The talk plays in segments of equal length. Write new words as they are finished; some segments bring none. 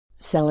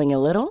Selling a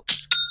little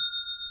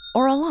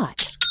or a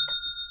lot?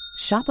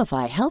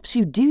 Shopify helps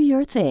you do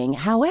your thing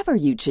however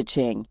you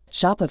cha-ching.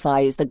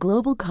 Shopify is the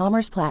global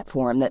commerce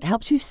platform that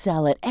helps you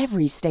sell at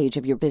every stage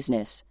of your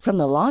business. From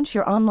the launch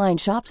your online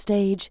shop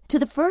stage to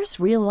the first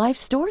real-life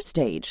store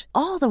stage,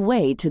 all the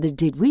way to the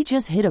did we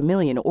just hit a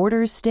million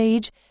orders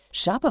stage.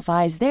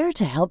 Shopify is there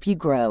to help you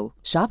grow.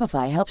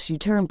 Shopify helps you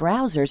turn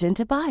browsers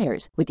into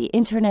buyers with the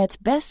internet's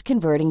best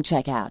converting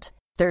checkout.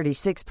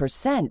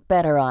 36%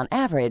 better on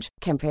average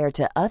compared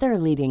to other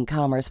leading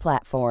commerce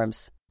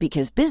platforms.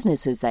 Because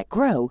businesses that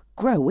grow,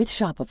 grow with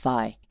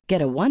Shopify.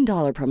 Get a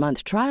 $1 per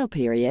month trial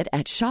period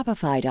at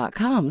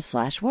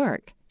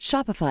shopify.com/work.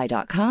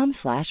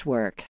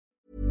 Shopify.com/work.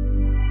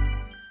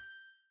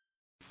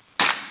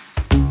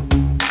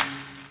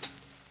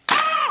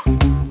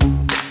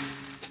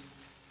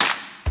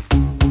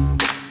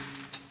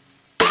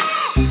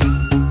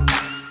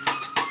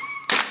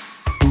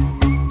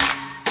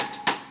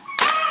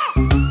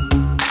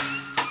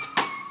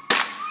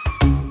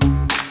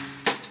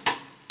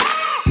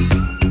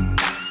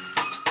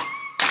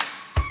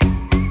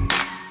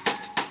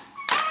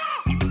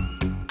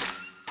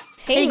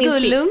 Hej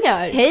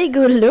gullungar! Hej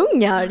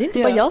gullungar! Det är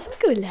inte bara jag som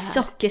gullar.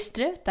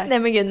 Sockerstrutar. Nej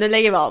men gud, nu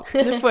lägger vi av.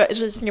 Nu får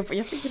jag rysningar på.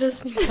 Jag fick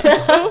rysningar.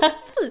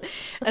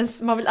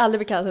 Man vill aldrig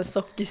bli kallad en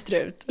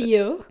sockerstrut.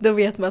 Jo. Då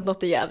vet man att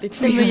något är jävligt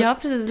fel. Men jag har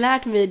precis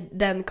lärt mig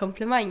den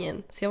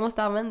komplimangen. Så jag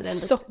måste använda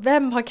den.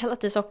 Vem har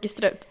kallat dig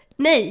sockerstrut?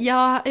 Nej,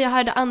 jag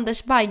hörde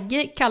Anders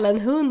Bagge kalla en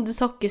hund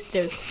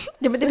sockerstrut.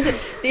 Ja, men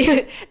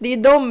det är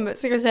de,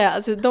 ska jag säga,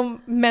 alltså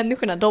de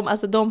människorna,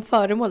 de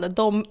föremålen,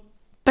 de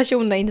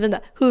personerna,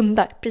 individerna,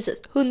 hundar,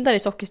 precis. Hundar är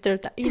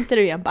sockerstrutar, inte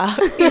du igen bara,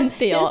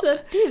 inte jag. Så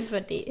du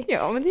för det.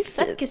 Ja, men det är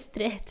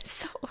sockerstrut.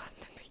 Så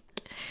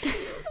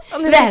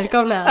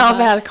välkomna. Ja,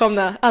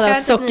 välkomna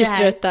alla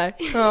sockerstrutar.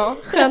 Ja,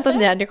 skönt att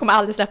ni är. Jag kommer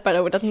aldrig släppa det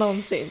ordet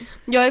någonsin.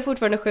 Jag är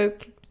fortfarande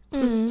sjuk.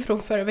 Från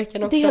förra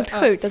veckan också. Det är helt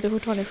sjukt att du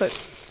fortfarande är sjuk.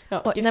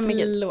 Ja, det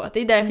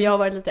är därför jag har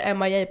varit lite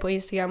MIA på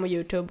Instagram och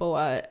YouTube och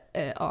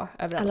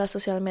överallt. Alla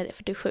sociala medier,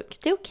 för du är sjuk.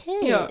 Det är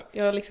okej. Ja,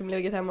 jag har liksom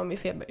legat hemma med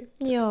feber.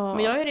 Ja.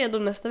 Men jag är redo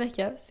nästa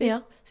vecka.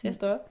 Ses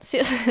då.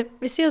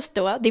 Vi ses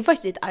då. Det är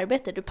faktiskt ditt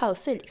arbete, du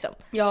pausar liksom.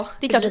 Ja.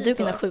 Det är klart att du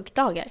kan ha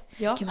sjukdagar.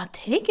 Ja. Gud, man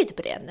tänker inte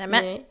på det.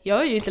 Nej, jag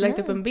har ju inte lagt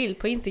upp en bild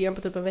på Instagram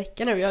på typ en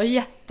vecka nu. Jag har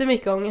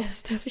jättemycket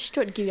ångest. Jag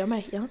förstår. Gud, jag har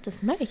inte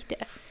ens märkt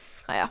det.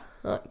 Ja.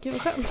 Gud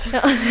vad skönt.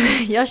 Ja.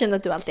 Jag känner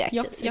att du alltid är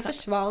aktiv. Jag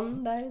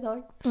försvann där ett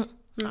tag.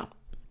 Ja.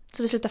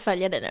 Så vi slutar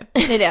följa dig nu.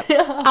 Det är det.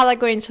 Alla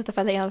går in och slutar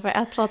följa i alla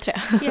fall. 1, 2,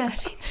 3.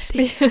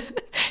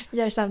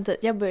 Gör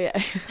samtidigt. Jag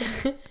börjar.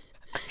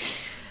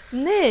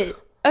 Nej.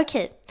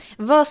 Okej.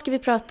 Vad ska vi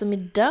prata om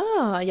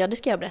idag? Ja, det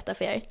ska jag berätta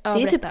för er. Ja,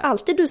 det är typ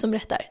alltid du som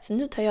berättar. Så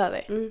nu tar jag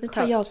över. Nu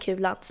tar jag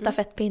kulan,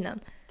 stafettpinnen.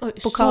 Oj,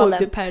 pokalen.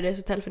 såg du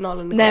Paradise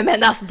Hotel-finalen? Nej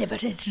men alltså det var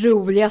det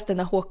roligaste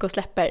när HK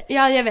släpper.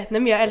 Ja, jag vet.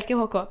 Nej men jag älskar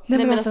HK. Nej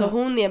men alltså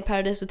hon är en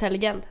Paradise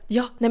Hotel-legend.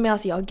 Ja, nej men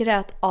alltså jag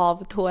grät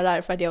av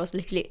tårar för att jag var så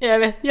lycklig. Jag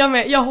vet,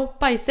 jag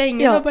hoppade i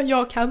sängen och bara,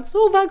 jag kan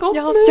sova gott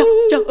nu.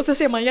 Ja, och så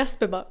ser man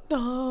Jesper bara, det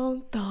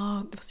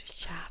var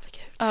så jävla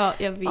kul. Ja,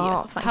 jag vet.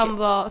 Han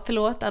var,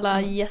 förlåt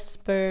alla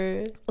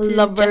Jesper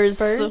lovers.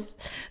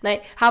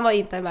 Nej, han var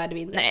inte en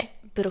värdevinnare. Nej.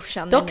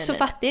 Brorsan, dock så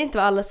fattar jag inte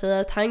vad alla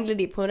säger att han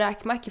gled in på en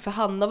räkmacka, för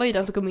Hanna var ju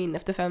den som kom in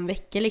efter 5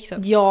 veckor liksom.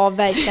 Ja,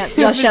 verkligen.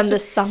 Jag kände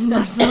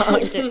samma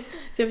sak.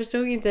 Så jag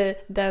förstod inte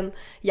den.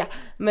 Ja,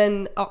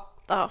 men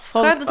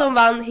skönt att hon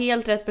vann,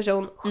 helt rätt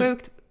person.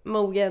 Sjukt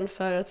mogen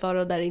för att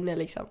vara där inne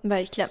liksom.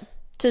 Verkligen.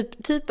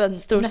 Typ en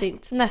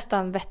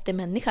nästan vettig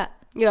människa.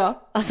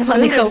 Ja. Alltså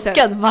man är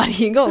chockad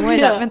varje gång. Och så,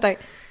 vänta.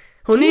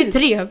 Hon är ju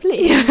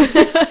trevlig.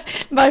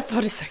 Varför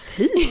har du sagt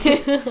hit?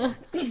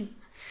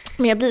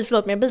 Men jag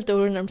blir lite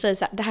orolig när de säger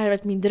så här, det här har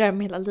varit min dröm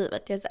hela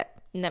livet. Jag säger,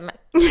 nej men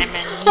nu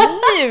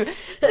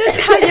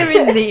taggar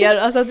vi ner.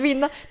 Alltså att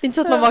vinna, det är inte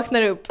så att man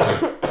vaknar upp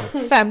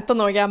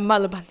 15 år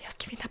gammal och bara, jag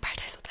ska vinna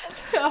Paradise Hotel.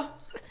 Ja,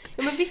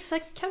 men vissa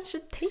kanske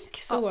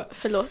tänker så. Ja,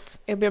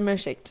 förlåt, jag ber om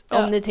ursäkt.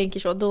 Om ni tänker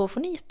så, då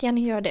får ni jättegärna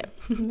göra det.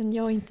 Men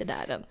jag är inte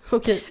där än.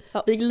 Okej,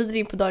 vi glider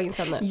in på dagens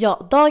ämne.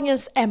 Ja,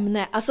 dagens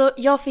ämne. Alltså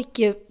jag fick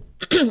ju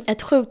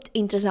ett sjukt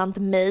intressant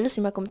mejl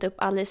som jag kommer ta upp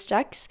alldeles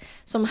strax,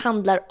 som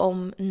handlar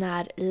om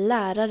när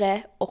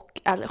lärare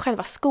och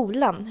själva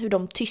skolan, hur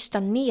de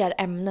tystar ner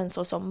ämnen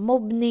såsom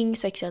mobbning,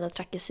 sexuella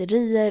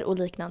trakasserier och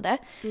liknande,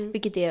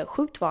 vilket är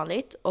sjukt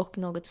vanligt och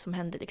något som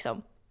händer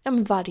liksom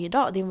varje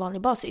dag, det är en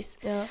vanlig basis.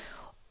 Ja.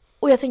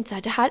 Och jag tänkte så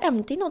här, det här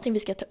ämnet är någonting vi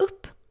ska ta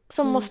upp.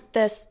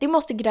 Det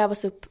måste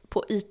grävas upp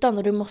på ytan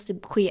och det måste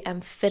ske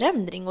en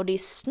förändring, och det är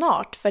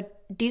snart, för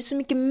det är så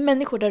mycket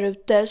människor där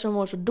ute som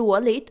mår så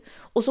dåligt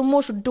och som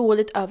mår så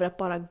dåligt över att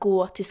bara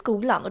gå till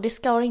skolan, och det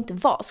ska det inte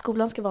vara.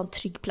 Skolan ska vara en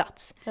trygg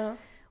plats. Ja.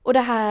 Och det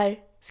här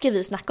ska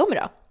vi snacka om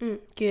idag.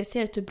 Gud, jag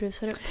ser att du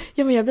brusar upp.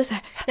 Ja, men jag blir så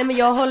här. Nej, men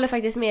jag håller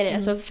faktiskt med dig.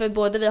 Alltså, för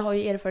både vi har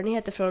ju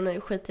erfarenheter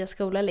från skitiga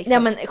skolor liksom. Ja,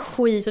 men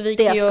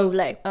skitiga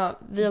skolor. Ja,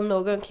 vi om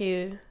någon kan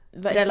ju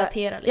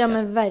relatera liksom. Ja,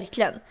 men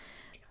verkligen.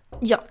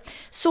 Ja,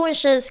 så en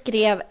tjej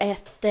skrev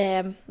ett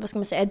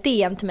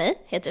DM till mig,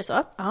 heter det så?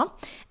 Ja.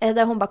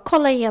 Där hon bara,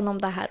 kolla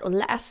igenom det här och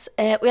läs.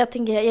 Och jag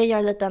tänker, jag gör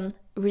en liten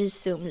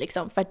resume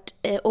liksom.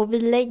 Och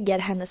vi lägger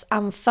hennes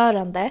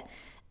anförande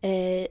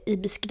i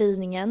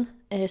beskrivningen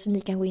så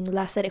ni kan gå in och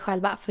läsa det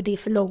själva, för det är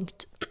för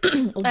långt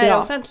att dra. Är det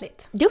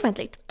offentligt? Det är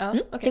offentligt. Ja,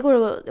 okay. Det går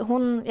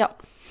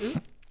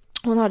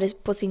hon har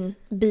det på sin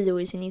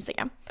bio i sin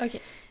Instagram. Okay.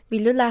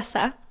 Vill du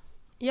läsa?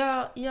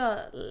 Ja, jag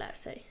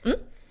läser.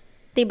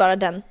 Det är bara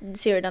den,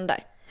 ser du den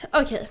där?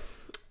 Okej.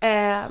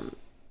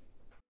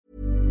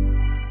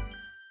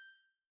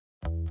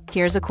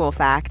 Here's a cool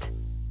fact.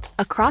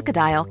 A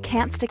crocodile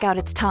can't stick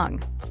out its tongue.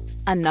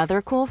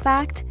 Another cool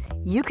fact,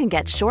 you can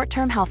get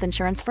short-term health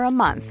insurance for a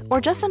month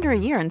or just under a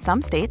year in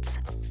some states.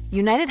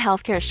 United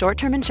Healthcare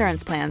short-term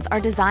insurance plans are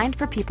designed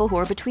for people who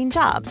are between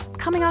jobs,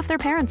 coming off their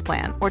parents'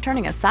 plan, or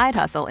turning a side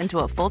hustle into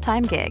a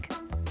full-time gig.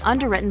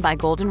 Underwritten by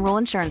Golden Rule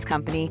Insurance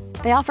Company,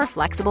 they offer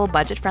flexible,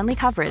 budget-friendly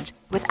coverage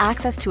with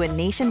access to a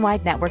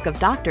nationwide network of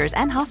doctors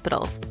and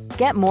hospitals.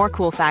 Get more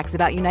cool facts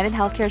about United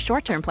Healthcare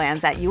short-term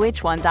plans at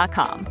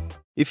uh1.com.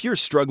 If you're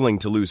struggling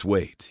to lose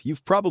weight,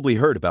 you've probably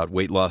heard about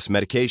weight loss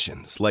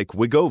medications like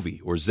Wegovy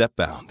or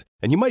Zepbound,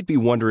 and you might be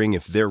wondering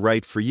if they're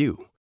right for you.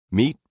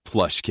 Meet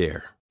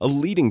PlushCare, a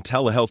leading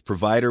telehealth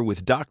provider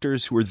with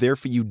doctors who are there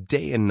for you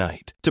day and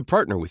night to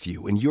partner with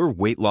you in your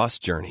weight loss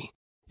journey.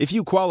 If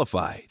you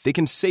qualify, they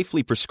can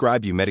safely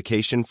prescribe you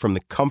medication from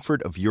the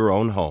comfort of your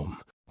own home.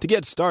 To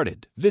get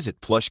started,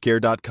 visit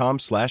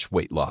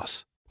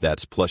plushcare.com/weightloss.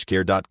 That's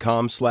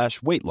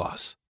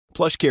plushcare.com/weightloss.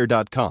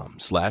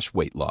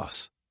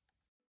 plushcare.com/weightloss.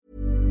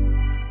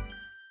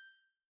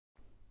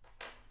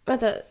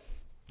 Vänta.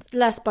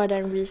 Läs bara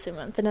den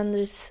resumen, för den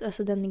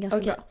är ganska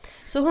bra.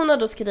 Så hon har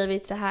då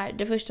skrivit så här.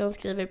 Det första hon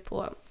skriver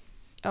på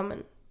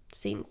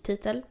sin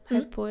titel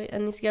här på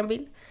en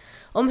Instagram-bild.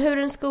 Om hur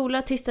en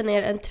skola tystar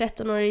ner en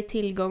 13-årig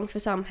tillgång för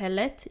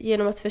samhället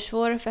genom att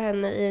försvåra för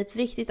henne i ett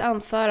viktigt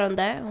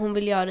anförande hon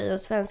vill göra i en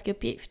svensk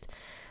uppgift.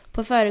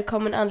 På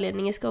förekommande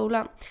anledning i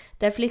skolan,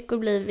 där flickor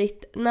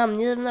blivit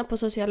namngivna på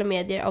sociala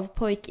medier av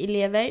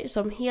pojkelever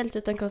som helt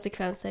utan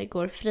konsekvenser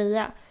går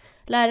fria.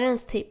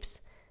 Lärarens tips.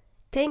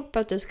 Tänk på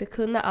att du ska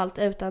kunna allt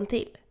utan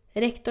till.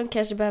 Rektorn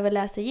kanske behöver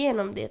läsa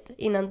igenom det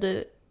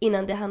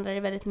innan det handlar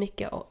väldigt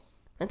mycket om...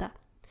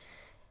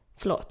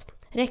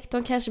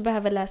 Rektorn kanske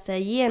behöver läsa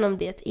igenom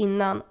det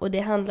innan och det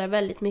handlar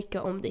väldigt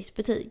mycket om ditt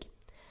betyg.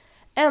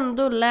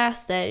 Ändå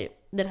läser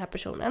den här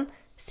personen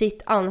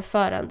sitt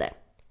anförande.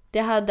 Det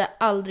hade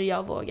aldrig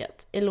jag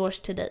vågat.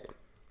 Eloge till dig.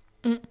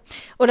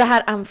 Och det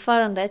här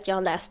anförandet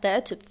jag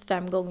läste typ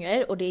 5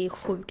 gånger och det är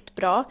sjukt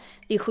bra.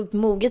 Det är sjukt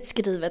moget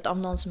skrivet av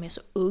någon som är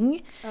så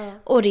ung.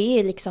 Och det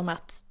är liksom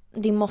att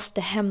det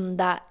måste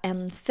hända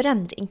en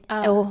förändring.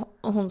 Och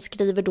hon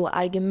skriver då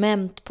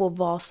argument på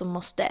vad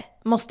som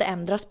måste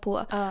ändras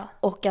på.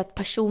 Och att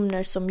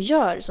personer som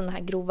gör sådana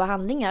här grova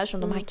handlingar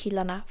som de här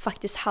killarna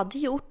faktiskt hade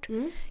gjort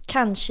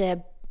kanske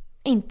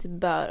inte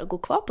bör gå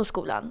kvar på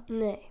skolan.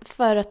 Nej.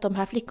 För att de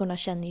här flickorna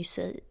känner ju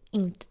sig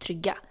inte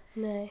trygga.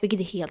 Nej. Vilket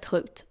är helt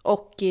sjukt.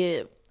 Och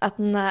att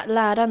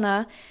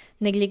lärarna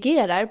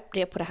negligerar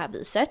det på det här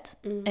viset.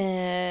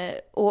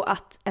 Och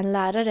att en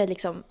lärare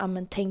liksom,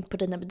 tänk på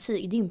dina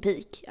betyg, det är ju en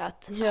pik.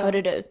 Att,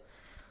 hörru du,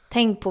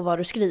 tänk på vad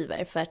du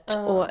skriver.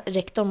 Och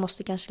rektorn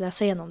måste kanske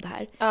läsa igenom det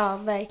här. Ja,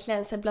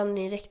 verkligen. Så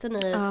blandar in rektorn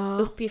i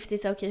uppgift i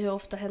sig. Okej, hur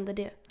ofta händer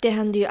det? Det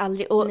händer ju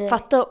aldrig. Och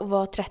fatta att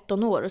vara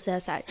 13 år och säga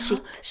så här,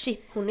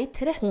 shit, hon är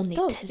 13.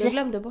 Jag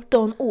glömde bort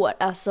 13 år.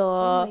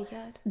 Alltså,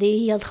 det är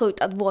helt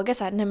sjukt att våga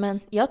så här, nej men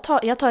jag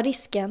tar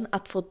risken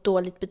att få ett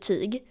dåligt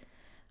betyg.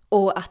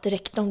 Och att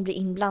rektorn blir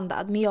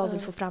inblandad. Men jag vill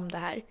få fram det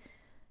här.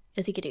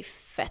 Jag tycker det är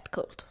fett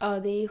coolt. Ja,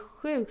 det är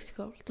sjukt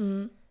coolt.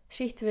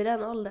 Shit, vid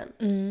den åldern.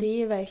 Det är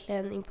ju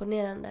verkligen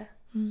imponerande.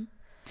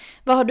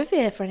 Vad har du för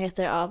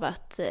erfarenheter av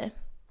att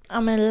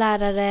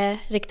lärare,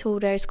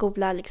 rektorer,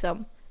 skola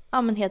liksom,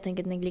 helt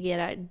enkelt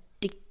negligerar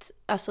ditt,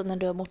 alltså när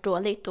du har mått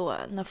dåligt och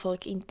när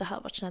folk inte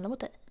har varit snälla mot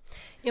dig?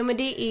 Ja, men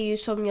det är ju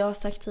som jag har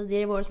sagt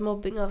tidigare i vårt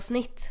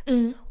mobbingavsnitt.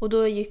 Och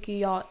då gick ju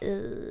jag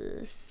i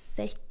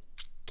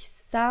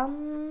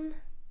 6:an.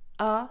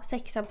 Ja,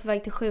 6:an på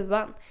väg till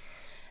 7:an.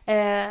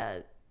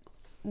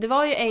 Det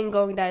var ju en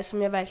gång där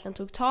som jag verkligen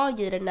tog tag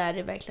i det när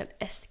det verkligen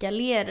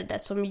eskalerade.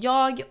 Som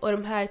jag och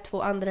de här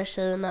 2 andra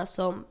tjejerna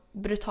som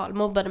brutal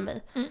mobbade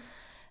mig.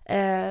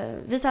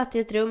 Vi satt i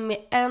ett rum med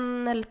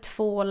 1 eller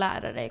 2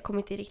 lärare, jag kommer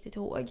inte riktigt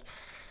ihåg.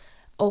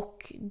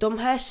 Och de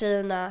här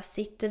tjejerna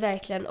sitter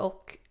verkligen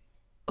och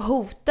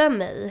hotar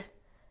mig.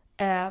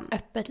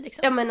 Öppet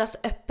liksom. Ja, men alltså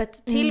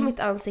öppet till mitt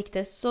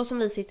ansikte, så som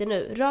vi sitter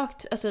nu.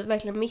 Rakt, alltså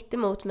verkligen mitt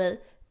emot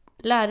mig.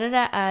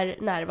 Lärare är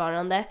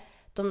närvarande.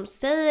 De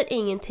säger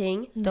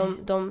ingenting.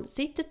 De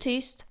sitter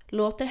tyst,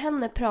 låter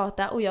henne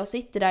prata och jag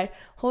sitter där,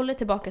 håller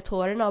tillbaka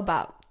tårarna och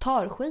bara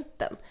tar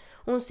skiten.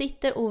 Hon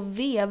sitter och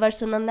vevar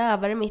sina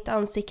nävar i mitt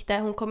ansikte.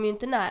 Hon kommer ju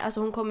inte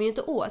hon kommer ju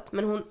inte åt,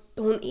 men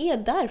hon är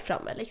där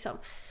framme liksom.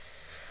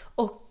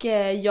 Och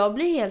jag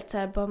blir helt så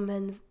här bara,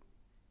 men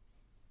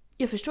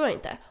jag förstår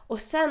inte.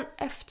 Och sen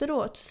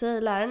efteråt så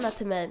säger lärarna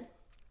till mig,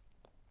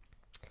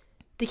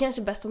 det är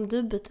kanske är bäst om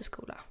du byter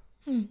skola.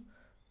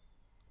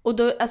 Och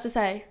då, alltså så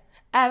här,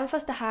 även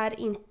fast det här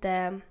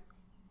inte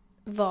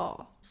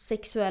var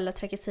sexuella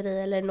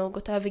trakasserier eller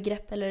något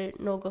övergrepp eller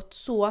något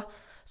så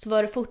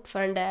var det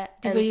fortfarande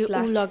det var ju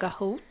olaga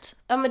hot.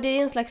 Ja, men det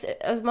är en slags,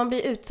 alltså man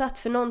blir utsatt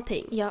för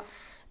någonting. Ja.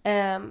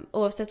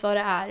 Oavsett vad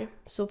det är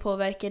så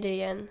påverkar det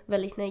ju en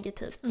väldigt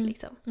negativt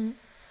liksom.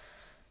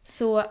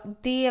 Så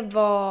det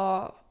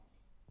var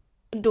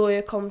då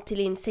jag kom till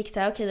insikt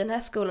att okej, den här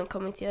skolan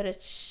kommer inte göra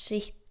ett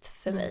shit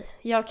för mig.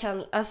 Jag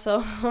kan,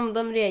 alltså om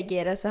de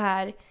reagerar så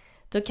här,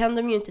 då kan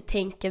de ju inte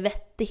tänka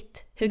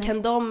vettigt. Hur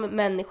kan de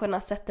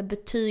människorna sätta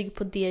betyg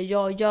på det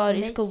jag gör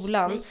i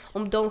skolan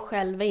om de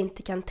själva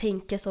inte kan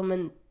tänka som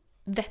en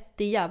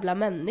vettig jävla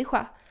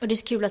människa? Och det är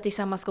så kul att det är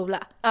samma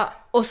skola. Ja.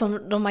 Och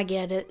som de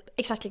agerade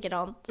exakt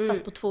likadant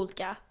fast på två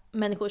olika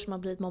människor som har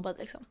blivit mobbade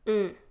liksom.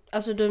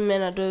 Alltså du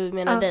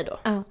menar dig då?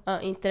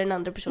 Ja, inte den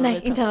andra personen.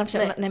 Nej, inte den andra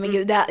personen. Nej men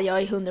gud, jag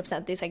är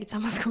 100%, det är säkert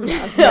samma skola.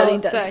 Alltså, Ja, det hade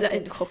inte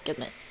säkert. chockat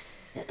mig.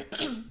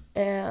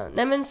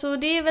 Nej men så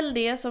det är väl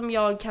det som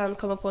jag kan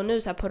komma på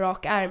nu så här på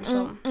rak arm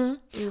som.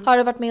 Har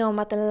du varit med om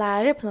att en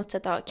lärare på något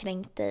sätt har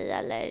kränkt dig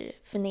eller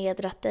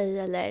förnedrat dig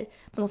eller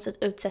på något sätt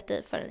utsatt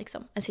dig för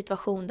en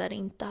situation där det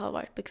inte har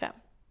varit bekväm?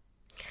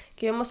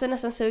 Gud, jag måste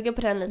nästan suga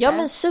på den lite. Ja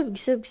men sug,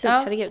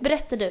 herregud.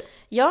 Berätta du.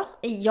 Ja,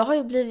 jag har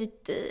ju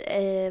blivit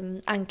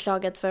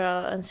anklagad för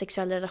en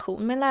sexuell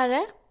relation med en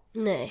lärare.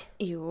 Nej.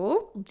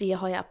 Jo, det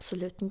har jag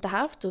absolut inte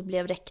haft. Då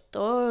blev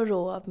rektor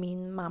och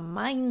min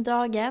mamma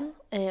indragen.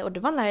 Och det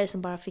var en lärare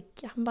som bara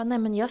han bara, nej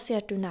men jag ser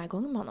att du är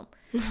närgången med honom.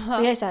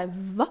 Och jag är så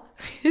här, va?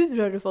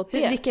 Hur har du fått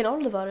det? Vilken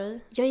ålder var du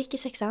i? Jag gick i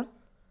 6:an.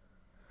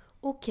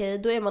 Okej,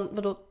 då är man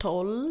vadå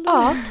 12?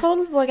 Ja,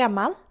 12 år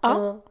gammal.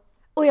 Ja.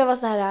 Och jag var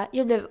så här,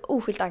 jag blev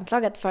oskyldigt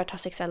anklagad för att ha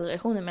sexuella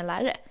relationer med en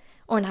lärare.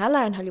 Och den här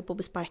läraren höll ju på att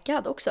bli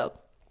sparkad också.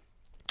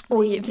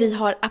 Och vi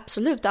har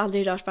absolut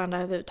aldrig rört varandra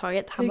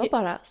överhuvudtaget. Han var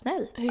bara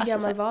snäll. Hur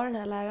gammal var den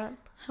här läraren?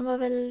 Han var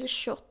väl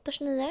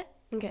 28-29.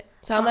 Okej.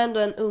 Så han var ändå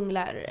en ung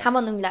lärare? Han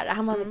var en ung lärare,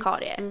 han var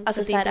vikarie.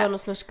 Alltså så det inte var någon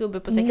snusgubbe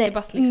på 60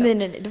 bast liksom?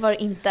 Nej, det var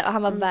det inte. Och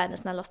han var världens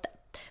snällaste.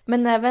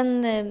 Men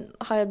även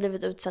har jag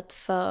blivit utsatt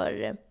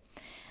för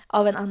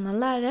av en annan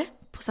lärare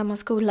på samma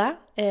skola.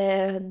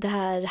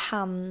 Där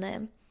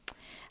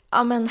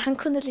han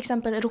kunde till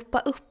exempel ropa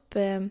upp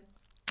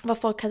vad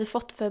folk hade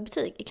fått för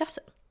betyg i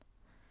klassen.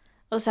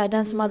 Och så här,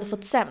 den som hade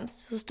fått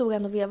sämst, så stod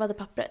han och vevade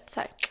pappret så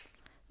här.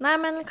 Nej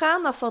men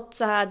Jean har fått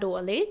så här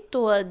dåligt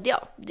och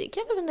ja, det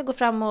kan vi väl gå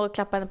fram och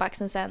klappa henne på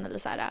axeln sen eller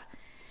så här.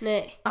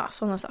 Nej. Ja,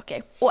 sådana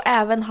saker. Och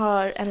även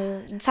har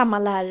samma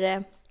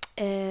lärare,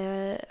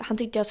 han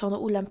tyckte jag sa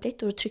något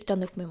olämpligt och då tryckte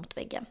han upp mig mot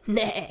väggen.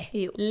 Nej,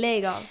 Jo.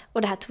 Lägg av.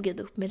 Och det här tog jag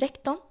upp med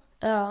rektorn.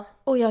 Ja.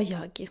 Och jag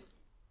ljög ju.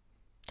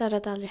 Det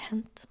hade aldrig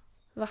hänt.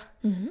 Va?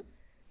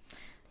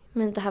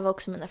 Men det här var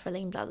också mina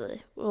föräldrar inblandade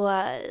i. Och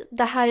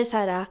det här är så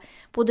här,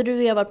 både du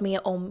och jag har varit med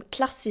om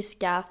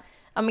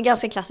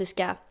ganska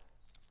klassiska,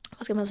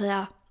 vad ska man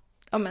säga,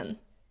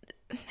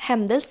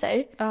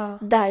 händelser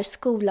där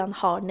skolan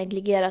har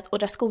negligerat och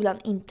där skolan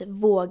inte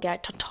vågar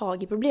ta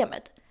tag i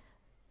problemet.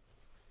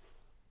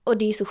 Och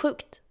det är så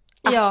sjukt.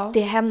 Att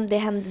det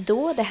hände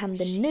då, det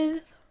händer nu.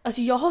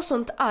 Alltså jag har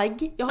sånt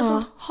agg, jag har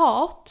sånt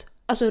hat.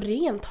 Alltså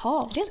rent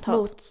hat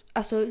mot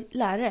alltså,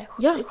 lärare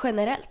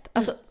generellt.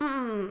 Alltså,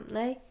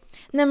 nej.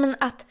 Nej men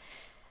att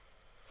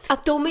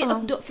de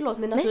är, förlåt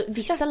men alltså,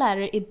 vissa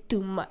lärare är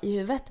dumma i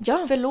huvudet.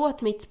 Ja.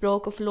 Förlåt mitt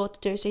språk och förlåt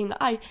att jag är så himla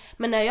arg.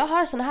 Men när jag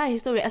hör såna här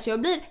historier, alltså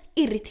jag blir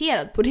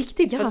irriterad på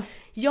riktigt. För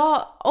jag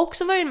har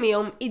också varit med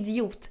om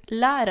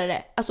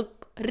idiotlärare. Alltså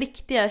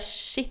riktiga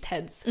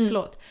shitheads,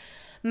 förlåt.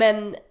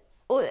 Men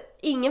och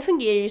ingen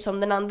fungerar ju som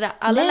den andra.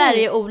 Alla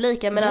lärare är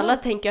olika men alla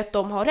tänker att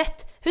de har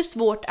rätt. Hur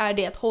svårt är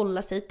det att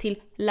hålla sig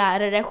till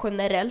lärare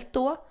generellt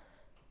då?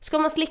 Ska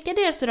man slicka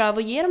deras röv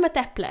och ge dem ett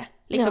äpple?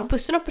 Liksom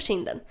pussa dem på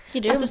kinden.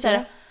 Alltså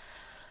såhär,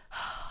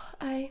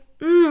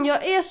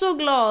 jag är så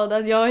glad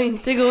att jag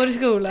inte går i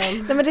skolan.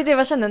 Nej men det är det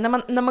jag känner,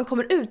 när man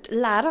kommer ut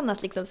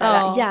lärarnas liksom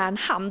såhär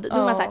järnhand, då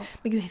är man såhär,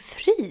 men gud jag är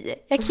fri.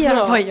 Jag kan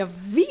göra vad jag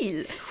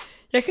vill.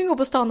 Jag kan gå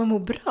på stan och må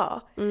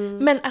bra.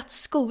 Men att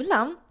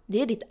skolan,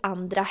 det är ditt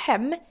andra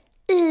hem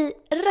i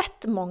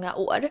rätt många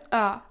år.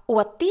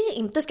 Och att det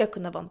inte ska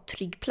kunna vara en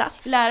trygg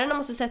plats. Lärarna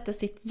måste sätta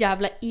sitt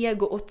jävla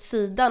ego åt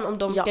sidan om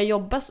de ska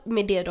jobba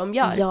med det de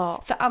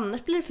gör. För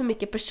annars blir det för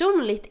mycket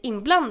personligt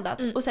inblandat.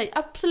 Och säg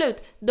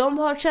absolut, de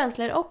har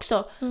känslor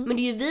också. Men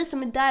det är ju vi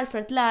som är där för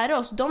att lära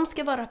oss. De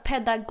ska vara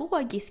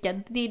pedagogiska.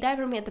 Det är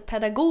därför de heter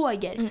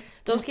pedagoger.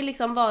 De ska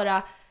liksom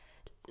vara...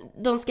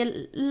 De ska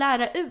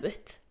lära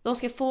ut. De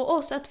ska få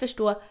oss att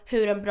förstå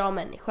hur en bra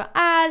människa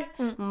är.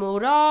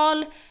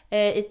 Moral,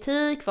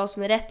 etik, vad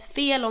som är rätt,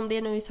 fel, om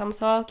det nu är samma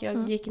sak.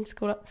 Jag gick inte i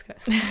skolan.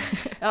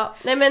 Ja,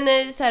 nej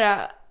men så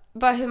här,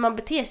 bara hur man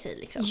beter sig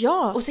liksom.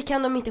 Ja. Och så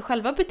kan de inte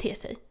själva bete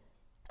sig.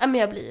 Ja,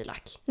 men jag blir ju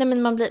lack. Nej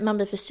men man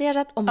blir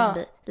frustrerad och man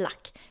blir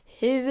lack.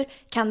 Hur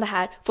kan det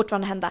här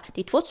fortfarande hända?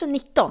 Det är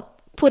 2019.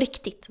 På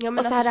riktigt. Ja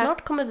men alltså,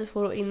 snart kommer vi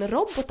få in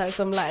robotar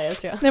som lärare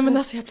tror jag. Nej men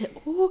alltså jag blir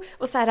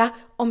och så här,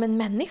 om en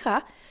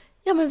människa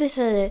Ja, men vi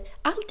säger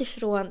allt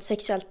ifrån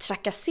sexuellt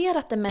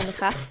trakasserat en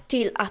människa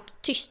till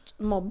att tyst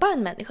mobba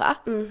en människa.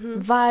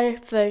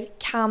 Varför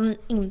kan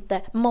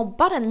inte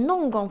mobbaren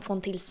någon gång få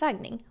en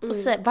tillsägning? Och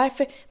säga,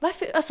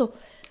 varför, alltså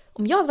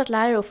om jag hade varit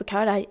lärare och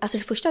förklarat det här, alltså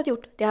det första jag hade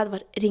gjort, det hade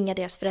varit ringa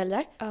deras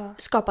föräldrar,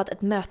 skapat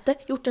ett möte,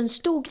 gjort en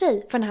stor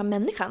grej för den här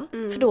människan.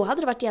 För då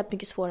hade det varit jävligt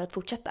mycket svårare att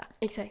fortsätta.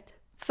 Exakt.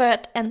 För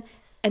att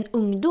en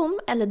ungdom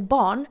eller ett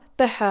barn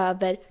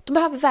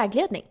behöver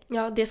vägledning.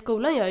 Ja, det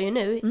skolan gör ju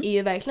nu är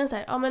ju verkligen så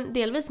här, ja men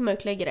delvis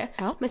mörklägger det.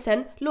 Ja. Men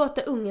sen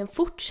låta ungen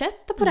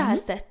fortsätta på det här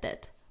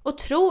sättet. Och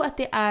tro att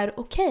det är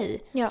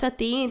okej. Ja. Så att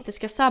det inte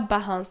ska sabba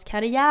hans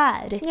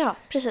karriär. Ja,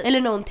 precis.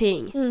 Eller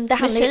någonting. det Men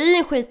handlar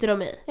tjejen skiter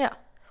de i. Ja.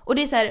 Och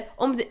det är så här,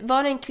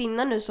 var det en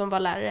kvinna nu som var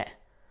lärare?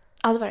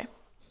 Ja, det var det.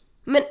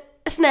 Men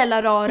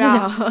snälla rara.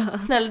 Ja.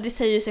 Snälla, det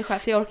säger ju sig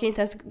självt. Jag orkar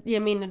inte ens ge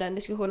mig in i den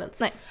diskussionen.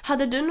 Nej.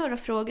 Hade du några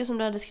frågor som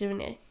du hade skrivit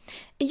ner?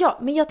 Ja,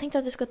 men jag tänkte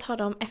att vi ska ta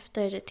dem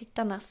efter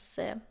tittarnas...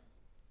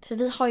 För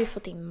vi har ju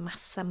fått in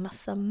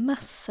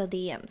massa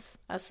DMs.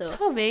 Alltså,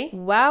 Har vi?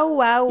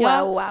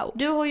 wow.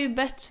 Du har ju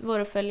bett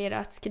våra följare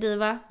att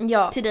skriva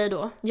Ja. till dig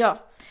då. Ja,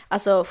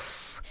 alltså...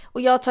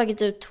 Och jag har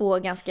tagit ut 2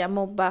 ganska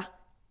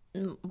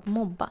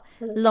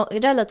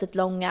relativt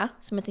långa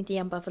som jag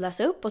tänkte bara få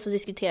läsa upp och så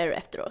diskuterar du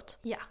efteråt.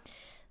 Ja.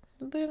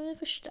 Då börjar vi med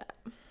första.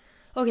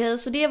 Okej,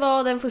 så det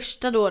var den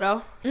första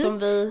då som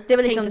vi Det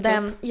var liksom tänkte ta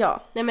den, upp.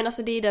 ja. Nej men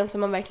alltså det är den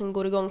som man verkligen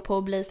går igång på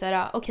och blir så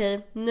här: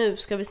 okej, nu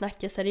ska vi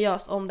snacka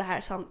seriöst om det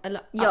här,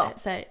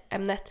 så här,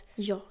 ämnet.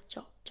 Ja.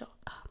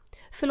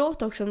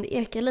 Förlåt också om det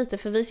ekar lite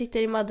för vi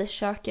sitter i Maddes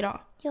kök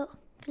idag. Ja,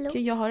 förlåt.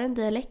 Gud, jag har en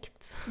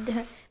dialekt.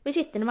 Vi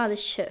sitter i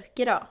Maddes kök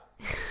idag.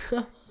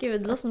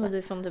 Gud, det låter som att du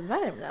är från typ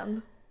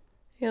Värmland.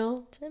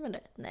 Ja. Säger man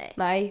det? Nej.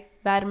 Nej,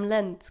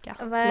 värmländska.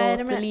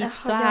 Låter lite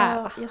så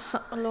här.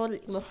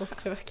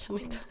 Jag kan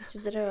inte.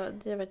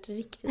 Det har varit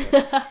riktigt.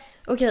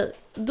 Okej,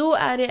 då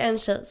är det en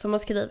tjej som har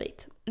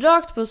skrivit: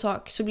 rakt på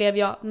sak så blev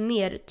jag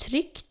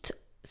nedtryckt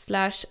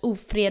 /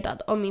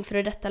 ofredad av min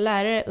före detta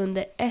lärare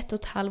under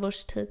 1,5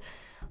 års tid.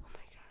 Oh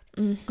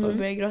my god, kommer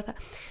börja gråta.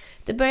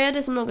 Det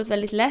började som något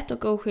väldigt lätt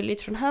och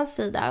oskyldigt från hans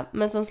sida,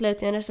 men som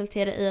slutligen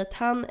resulterade i att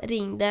han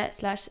ringde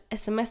 /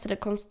 smsade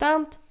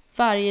konstant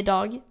varje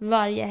dag,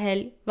 varje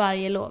helg,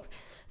 varje lov.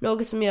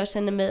 Något som jag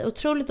kände mig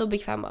otroligt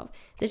obekväm av.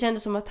 Det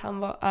kändes som att han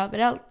var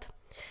överallt.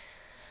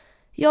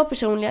 Jag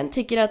personligen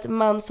tycker att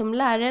man som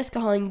lärare ska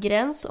ha en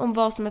gräns om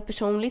vad som är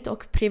personligt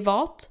och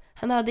privat.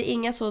 Han hade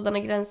inga sådana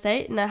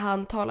gränser när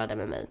han talade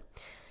med mig.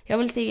 Jag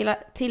vill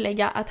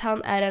tillägga att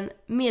han är en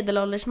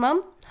medelålders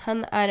man.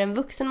 Han är en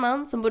vuxen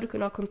man som borde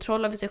kunna ha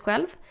kontroll över sig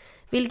själv,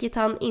 vilket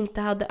han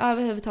inte hade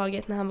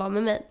överhuvudtaget när han var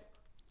med mig.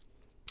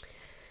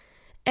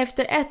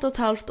 Efter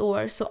 1,5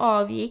 år så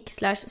avgick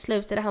 /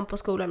 slutade han på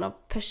skolan av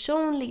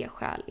personliga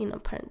skäl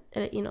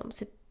inom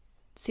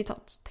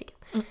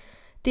citattecken.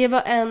 Det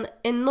var en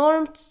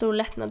enormt stor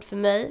lättnad för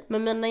mig,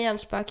 men mina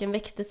hjärnspöken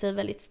växte sig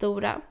väldigt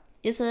stora.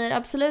 Jag säger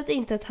absolut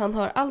inte att han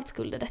har allt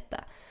skuld i detta.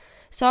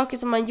 Saker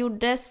som han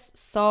gjorde,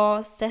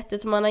 sa,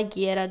 sättet som han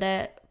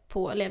agerade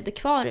på levde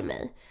kvar i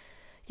mig.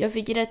 Jag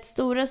fick rätt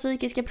stora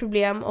psykiska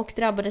problem och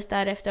drabbades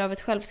därefter av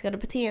ett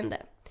självskadebeteende.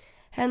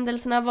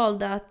 Händelserna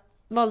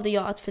valde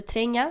jag att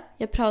förtränga.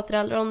 Jag pratade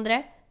aldrig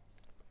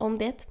om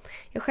det.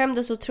 Jag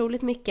skämdes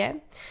otroligt mycket.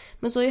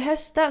 Men så i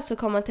höstas så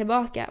kom han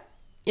tillbaka.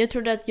 Jag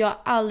trodde att jag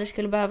aldrig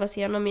skulle behöva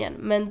se honom igen,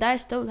 men där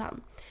stod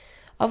han.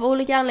 Av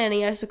olika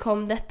anledningar så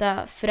kom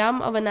detta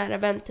fram av en nära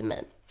vän till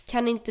mig.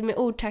 Kan inte med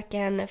ord tacka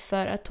henne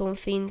för att hon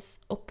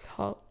finns och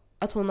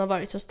att hon har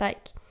varit så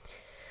stark.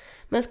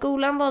 Men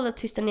skolan valde att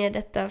tysta ner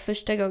detta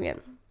första gången.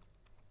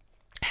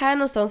 Här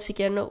någonstans fick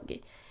jag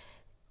nog.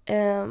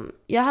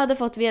 Jag hade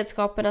fått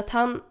vetskapen att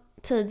han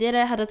tidigare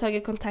hade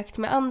tagit kontakt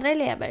med andra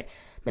elever,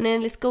 men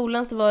enligt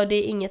skolan så var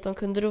det inget de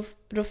kunde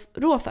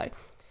rå för.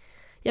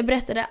 Jag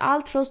berättade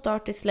allt från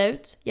start till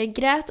slut. Jag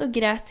grät och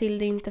grät till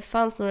det inte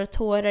fanns några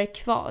tårar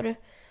kvar.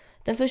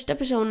 Den första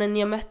personen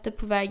jag mötte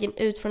på vägen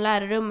ut från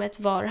lärarrummet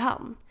var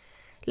han.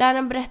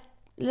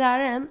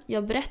 Läraren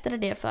jag berättade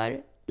det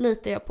för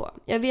litar jag på.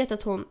 Jag vet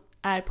att hon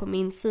är på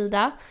min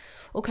sida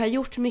och har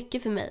gjort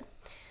mycket för mig.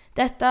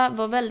 Detta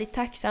var väldigt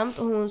tacksamt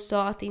och hon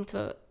sa att det inte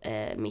var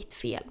mitt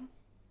fel.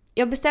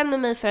 Jag bestämde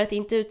mig för att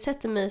inte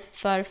utsätta mig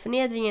för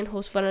förnedringen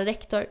hos vår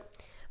rektor.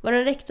 Vår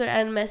rektor är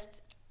den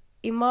mest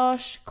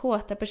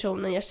kåta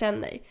personen jag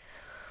känner.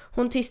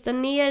 Hon tystade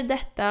ner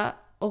detta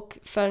och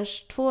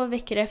först 2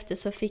 veckor efter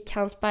så fick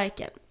han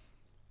sparken.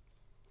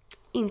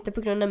 Inte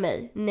på grund av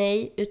mig,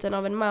 nej, utan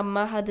av en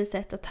mamma hade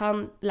sett att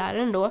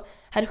läraren då,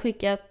 hade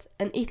skickat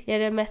en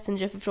ytterligare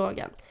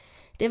messengerförfrågan.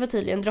 Det var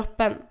tydligen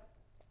droppen.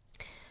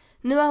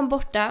 Nu är han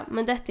borta,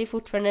 men detta är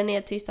fortfarande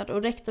nedtystad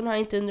och rektorn har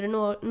inte under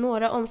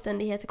några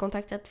omständigheter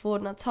kontaktat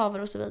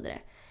vårdnadshavare och så vidare.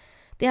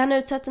 Det han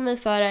utsätter mig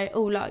för är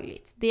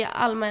olagligt. Det är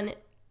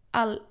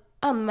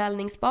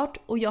anmälningsbart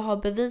och jag har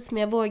bevis,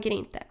 men jag vågar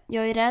inte.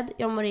 Jag är rädd,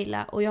 jag mår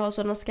illa och jag har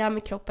sådan skam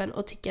i kroppen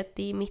och tycker att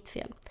det är mitt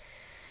fel.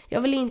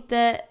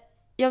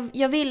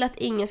 Jag vill att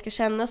ingen ska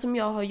känna som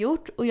jag har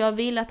gjort och jag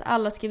vill att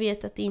alla ska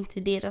veta att det inte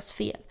är deras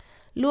fel.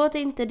 Låt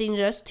inte din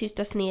röst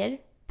tystas ner.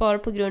 bara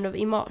på grund av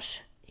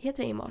image.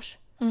 Heter det image?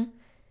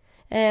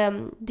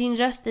 Din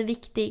röst är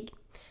viktig.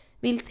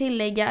 Vill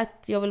tillägga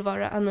att jag vill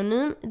vara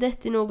anonym.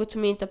 Detta är något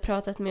som jag inte har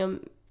pratat med om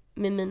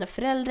med mina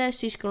föräldrar,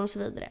 syskon och så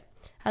vidare.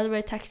 Hade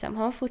varit tacksam.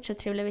 Ha en fortsatt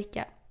trevlig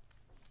vecka.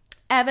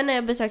 Även när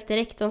jag besökte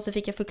rektorn så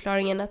fick jag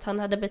förklaringen att han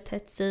hade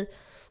betett sig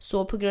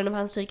så på grund av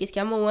hans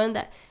psykiska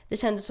mående. Det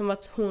kändes som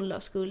att hon la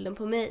skulden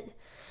på mig.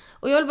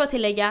 Och jag vill bara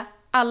tillägga,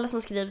 alla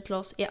som skriver till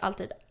oss är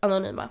alltid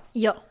anonyma.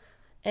 Ja.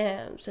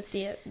 Så att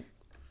det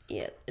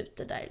är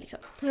ute där liksom.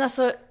 Men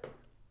alltså,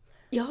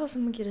 jag har så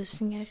mycket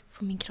rysningar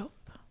på min kropp.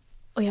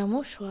 Och jag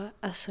mår så,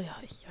 alltså jag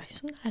är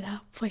så nära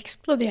på att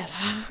explodera.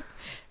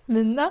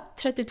 Mina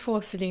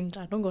 32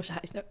 cylindrar, de går så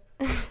här just nu.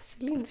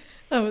 Cylindrar?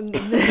 Ja, men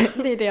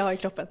det är det jag har i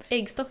kroppen.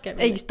 Äggstockar?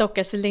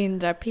 Äggstockar,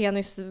 cylindrar,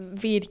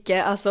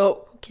 penisvirke,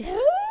 alltså... Okay.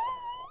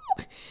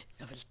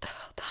 Jag vill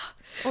döda.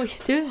 Oj,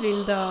 du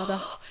vill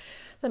döda.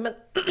 Nej, men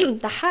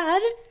det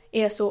här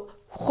är så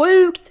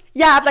sjukt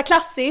jävla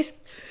klassiskt.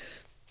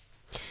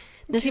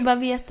 Du ska bara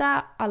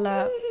veta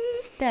alla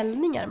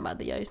ställningar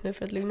Madde gör just nu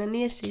för att lugna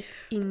ner sitt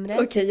inre.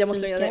 Okej, jag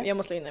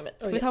måste lugna mig.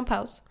 Ska vi ta en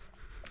paus?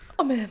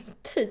 Ja, men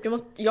typ.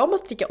 Jag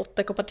måste dricka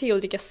 8 koppar te och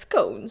dricka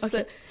scones.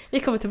 Okej, vi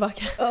kommer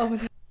tillbaka. Ja,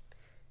 men...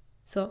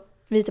 Så.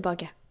 Vi är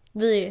tillbaka.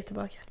 Vi är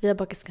tillbaka. Vi har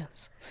bakat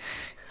scones.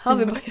 Har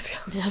vi bakat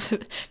scones?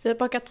 Vi har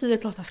bakat 10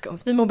 plåtar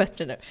scones. Vi mår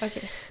bättre nu.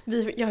 Okej.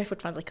 Jag är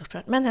fortfarande lika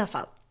upprörd. Men i alla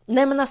fall.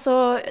 Nej, men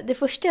alltså, det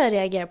första jag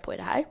reagerar på i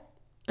det här,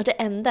 och det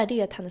enda, det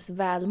är att hennes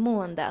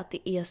välmående, att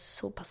det är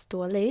så pass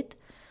dåligt.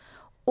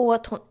 Och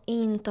att hon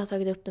inte har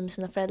tagit upp det med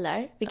sina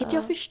föräldrar. Vilket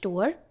jag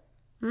förstår.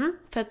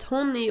 För att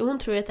hon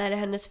tror att det här är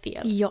hennes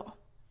fel. Ja.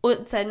 Och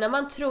så här,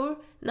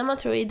 när man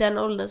tror i den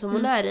åldern som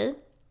hon är i.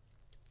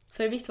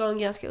 För visst var hon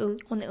ganska ung.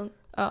 Hon är ung.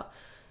 Ja.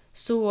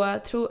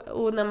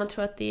 Och när man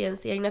tror att det är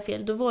ens egna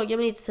fel, då vågar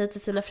man inte säga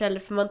till sina föräldrar,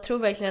 för man tror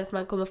verkligen att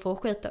man kommer få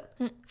skiten.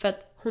 För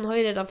att hon har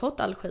ju redan fått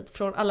all skit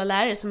från alla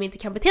lärare som inte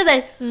kan bete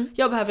sig.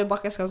 Jag behöver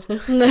baka scones nu.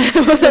 Nej,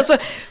 men alltså,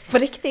 på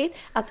riktigt,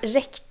 att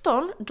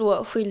rektorn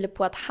då skyller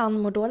på att han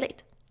mår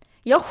dåligt.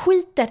 Jag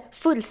skiter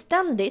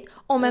fullständigt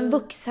om en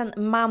vuxen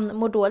man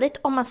mår dåligt,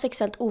 om man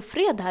sexuellt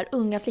ofredar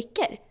unga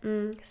flickor.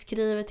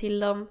 Skriver till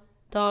dem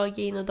dag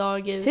in och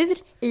dag ut. Hur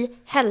i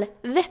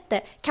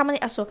helvete kan man,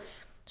 alltså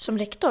som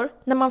rektor,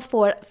 när man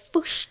får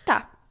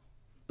första,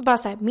 bara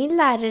så här, min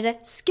lärare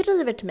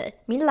skriver till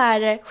mig, min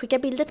lärare skickar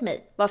bilder till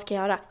mig, vad ska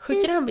jag göra?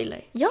 Skickar han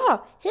bilder?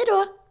 Ja, hej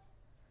då,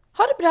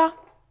 ha det bra.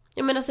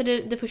 Ja, men alltså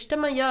det första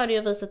man gör är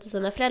att visa till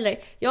sina föräldrar.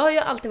 Jag har ju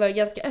alltid varit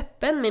ganska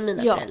öppen med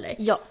mina föräldrar.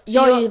 Ja,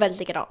 jag är ju väldigt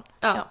likadan.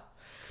 Ja.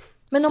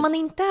 Men om man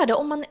inte är det,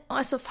 om man,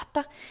 alltså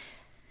fatta,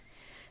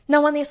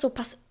 när man är så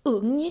pass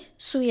ung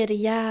så är det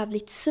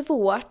jävligt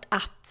svårt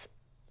att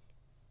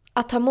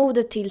ta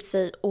modet till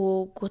sig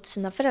och gå till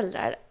sina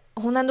föräldrar.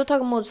 Hon har ändå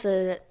tagit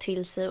modet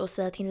till sig och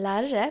säga till en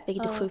lärare,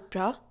 vilket är sjukt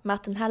bra, med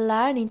att den här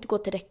läraren inte går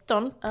till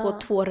rektorn på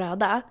 2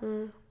 röda.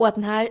 Och att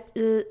den här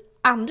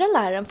andra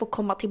läraren får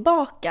komma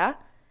tillbaka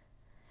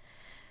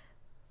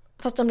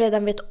fast de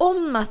redan vet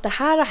om att det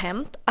här har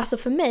hänt. Alltså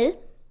för mig...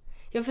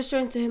 Jag förstår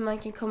inte hur man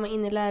kan komma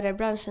in i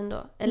lärarbranschen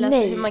då. Eller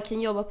alltså hur man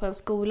kan jobba på en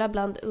skola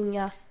bland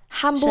unga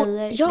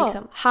tjejer.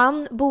 Liksom.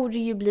 Han borde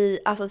ju bli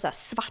alltså, så här,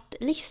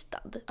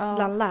 svartlistad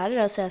bland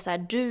lärare och säga så här,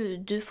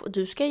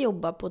 du ska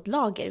jobba på ett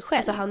lager själv.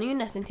 Alltså han är ju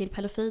nästan till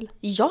pedofil.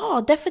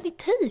 Ja,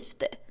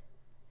 definitivt.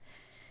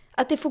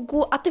 Att det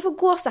får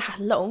gå så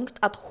här långt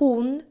att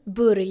hon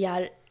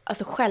börjar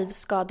alltså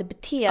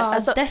självskadebeteende. Ja,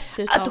 alltså,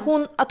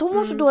 dessutom. Att hon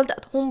mår så dåligt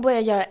att hon börjar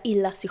göra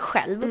illa sig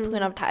själv på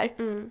grund av det här.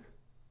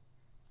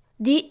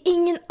 Det är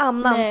ingen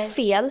annans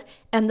fel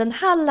än den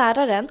här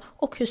läraren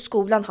och hur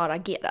skolan har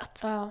agerat.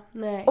 Ja,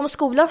 nej. Om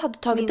skolan hade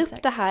tagit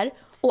upp det här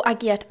och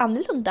agerat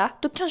annorlunda,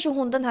 då kanske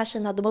den här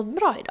tjejen hade mått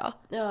bra idag.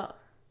 Ja.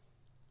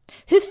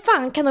 Hur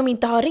fan kan de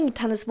inte ha ringt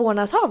hennes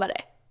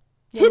vårdnadshavare?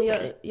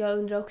 Jag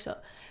undrar också.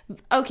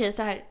 Okej,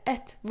 så här.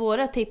 1.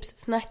 Våra tips.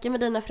 Snacka med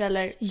dina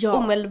föräldrar. Ja.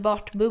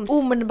 Omedelbart bums.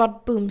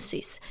 Omedelbart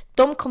bumsis.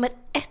 De kommer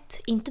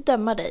 1. Inte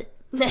döma dig.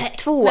 Nej.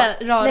 2.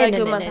 Rara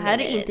gumman, det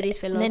här är inte ditt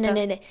fel någonstans.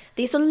 Nej.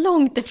 Det är så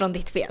långt ifrån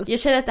ditt fel. Jag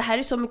känner att det här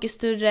är så mycket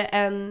större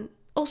än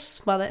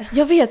oss, Madde.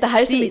 Jag vet, det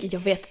här är så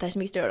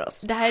mycket större än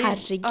oss. Det här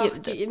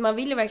herregud. Man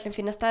vill ju verkligen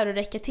finnas där och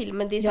räcka till.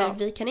 Men det är så här,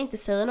 vi kan inte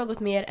säga något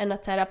mer än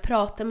att så här,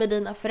 prata med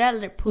dina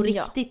föräldrar på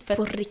riktigt. För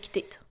på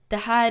riktigt. Det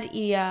här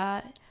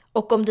är...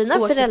 Och om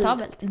dina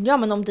föräldrar... Ja,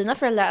 men om dina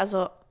föräldrar,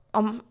 alltså...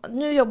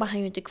 Nu jobbar han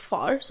ju inte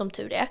kvar, som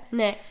tur är.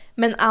 Nej.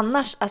 Men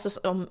annars, alltså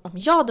om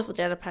jag hade fått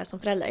reda på det här som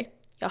förälder,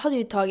 jag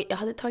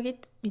hade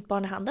tagit mitt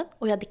barn i handen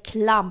och jag hade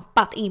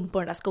klampat in på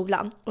den där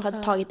skolan och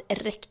hade tagit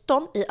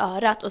rektorn i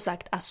örat och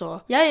sagt alltså...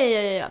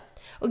 Ja.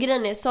 Och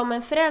grejen är, som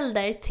en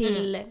förälder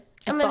till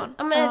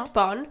ett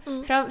barn,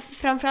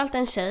 framförallt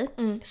en tjej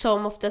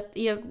som oftast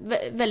är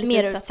väldigt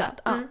mer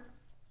utsatt.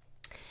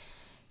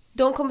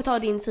 De kommer ta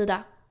din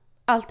sida.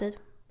 Alltid.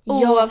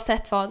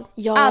 Oavsett vad.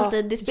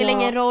 Alltid. Det spelar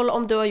ingen roll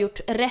om du har gjort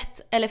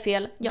rätt eller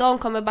fel. De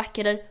kommer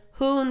backa dig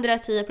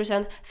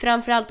 110%.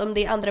 Framförallt om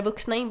det är andra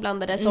vuxna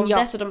inblandade som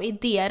dessutom är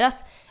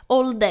deras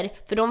ålder.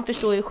 För de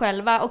förstår ju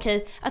själva,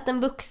 okej, att en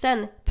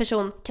vuxen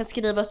person kan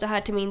skriva så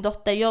här till min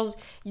dotter.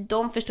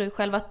 De förstår ju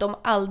själva att de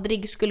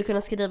aldrig skulle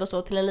kunna skriva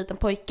så till en liten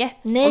pojke.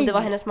 Nej. Om det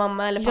var hennes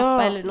mamma eller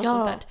pappa eller något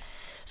sånt där.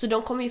 Så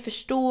de kommer ju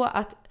förstå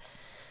att...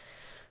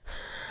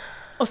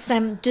 Och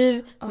sen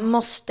du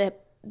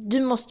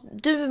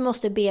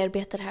måste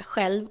bearbeta det här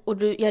själv.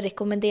 Och jag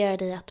rekommenderar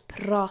dig att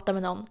prata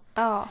med någon.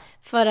 Ja.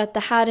 För att det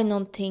här är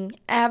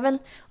någonting, även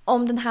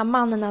om den här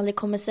mannen aldrig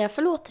kommer säga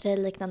förlåt till dig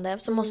liknande,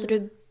 så måste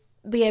du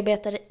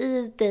bearbeta det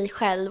i dig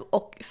själv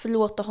och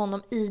förlåta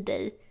honom i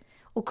dig.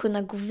 Och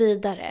kunna gå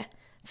vidare.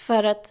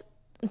 För att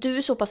du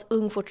är så pass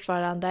ung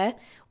fortfarande.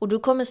 Och du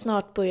kommer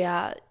snart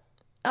börja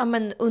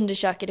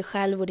undersöka dig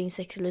själv och din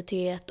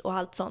sexualitet och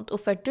allt sånt.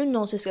 Och för att du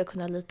någonsin ska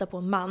kunna lita på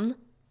en man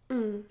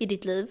i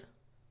ditt liv,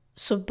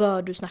 så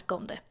bör du snacka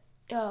om det.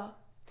 Ja.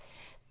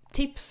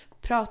 Tips,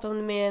 prata om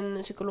det med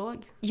en psykolog.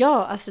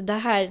 Ja, alltså det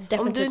här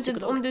definitivt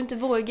psykolog. Om du inte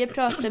vågar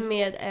prata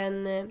med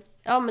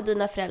med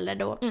dina föräldrar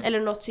då, eller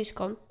något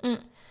syskon.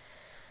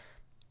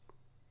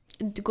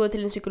 Du går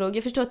till en psykolog.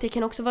 Jag förstår att det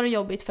kan också vara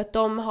jobbigt, för att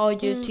de har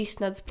ju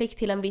tystnadsplikt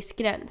till en viss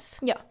gräns.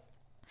 Ja.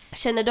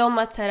 Känner de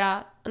att så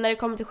här, när det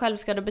kommer till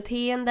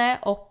självskadebeteende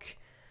och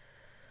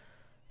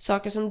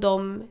saker som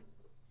de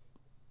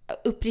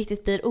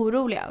uppriktigt blir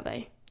oroliga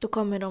över, Då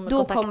kommer de då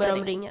kontakta kommer de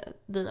dig. ringa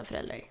dina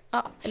föräldrar.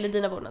 Ja. Eller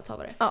dina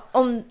vårdnadshavare.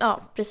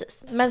 Ja,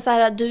 precis. Men så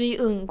här, du är ju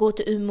ung, gå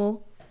till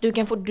UMO.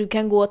 Du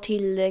kan gå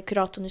till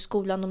kuratorn i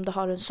skolan om du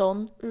har en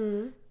sån.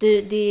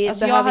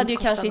 Alltså jag hade ju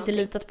kanske inte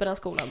litat på den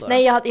skolan då.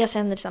 Nej, jag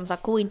känner samma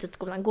sak. Gå inte till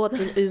skolan, gå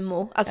till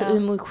UMO. Alltså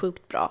UMO är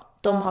sjukt bra.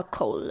 De har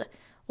koll.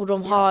 Och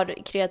de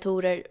har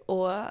kreatorer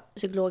och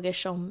psykologer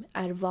som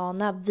är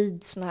vana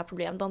vid såna här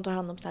problem. De tar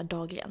hand om så här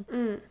dagligen.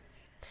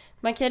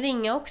 Man kan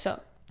ringa också.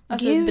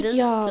 Alltså Gud,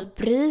 BRIS typ.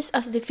 BRIS.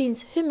 Alltså det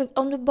finns hur mycket,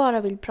 om du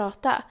bara vill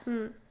prata.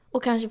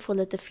 Och kanske få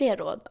lite fler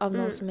råd av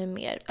någon som är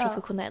mer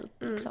professionellt.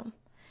 Liksom.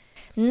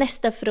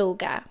 Nästa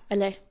fråga.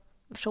 Eller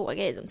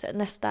fråga är de säger.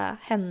 Nästa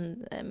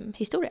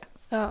historia.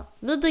 Ja,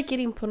 vi dyker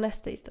in på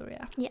nästa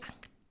historia. Ja.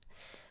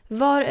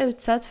 Var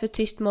utsatt för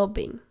tyst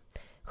mobbing.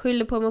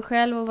 Skyllde på mig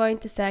själv och var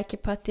inte säker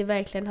på att det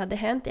verkligen hade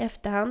hänt i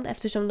efterhand,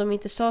 eftersom de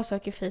inte sa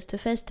saker face to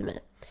face till mig.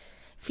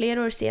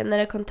 Flera år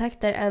senare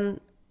kontaktar en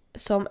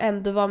som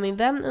ändå var min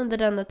vän under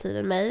denna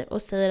tiden mig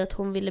och säger att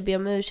hon ville be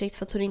om ursäkt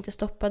för att hon inte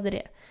stoppade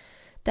det.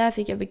 Där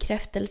fick jag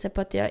bekräftelse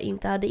på att jag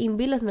inte hade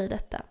inbillat mig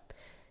detta.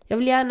 Jag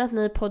vill gärna att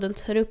ni i podden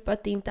tar upp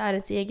att det inte är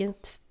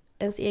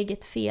ens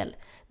eget fel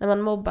när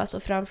man mobbas,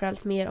 och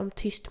framförallt mer om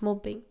tyst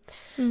mobbing.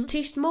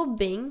 Tyst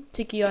mobbing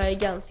tycker jag är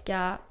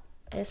ganska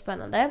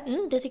spännande.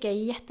 Det tycker jag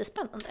är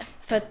jättespännande.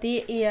 För att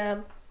det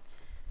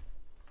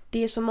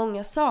är så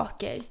många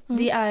saker.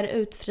 Det är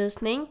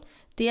utfrysning,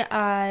 det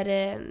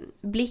är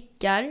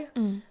blickar,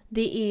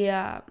 det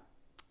är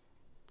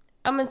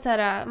så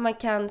här, man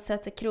kan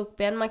sätta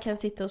krokben, man kan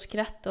sitta och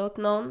skratta åt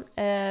någon,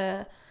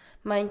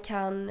 man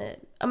kan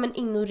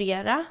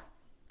ignorera.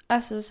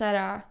 Alltså så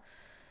här,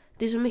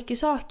 det är så mycket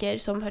saker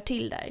som hör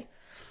till där.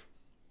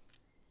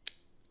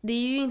 Det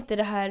är ju inte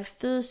det här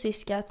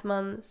fysiska att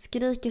man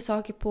skriker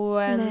saker på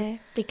en.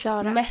 Nej, det är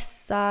Klara.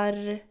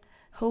 Mässar,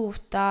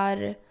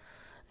 hotar.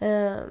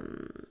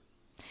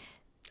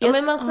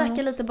 Men man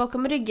snackar lite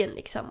bakom ryggen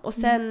liksom. Och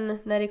sen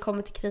när det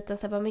kommer till kritan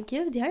så bara, men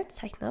gud, jag har inte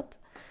sagt något.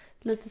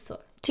 Lite så.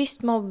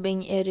 Tyst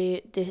mobbing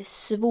är det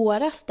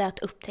svåraste att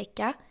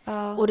upptäcka.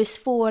 Och det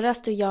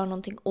svåraste att göra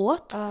någonting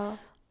åt.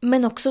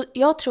 Men också,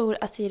 jag tror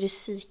att det är det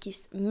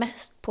psykiskt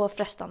mest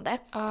påfrestande.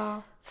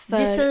 För...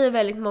 Det säger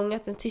väldigt många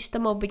att den tysta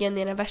mobbingen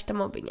är den värsta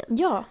mobbingen.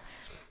 Ja,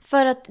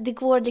 för att det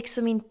går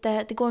liksom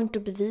inte, det går inte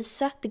att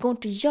bevisa, det går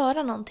inte att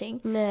göra någonting.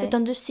 Nej.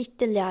 Utan du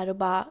sitter där och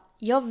bara,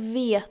 jag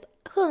vet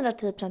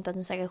 110% att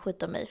ni säkert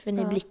skjuter mig för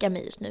ni blickar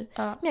mig just nu.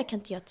 Men jag kan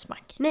inte göra ett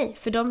smack. Nej,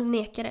 för de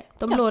nekar det.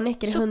 De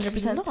blånekar det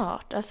 100%.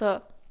 Såklart,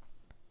 alltså,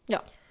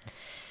 ja.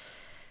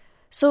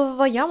 Så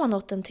vad gör man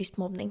åt en tyst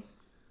mobbning?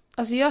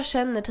 Alltså jag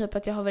känner typ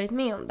att jag har varit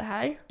med om det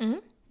här.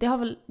 Det har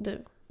väl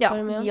du?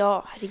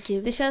 Ja,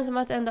 herregud. Det känns som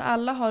att ändå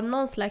alla har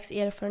någon slags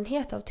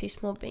erfarenhet av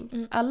tyst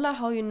mobbing. Alla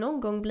har ju någon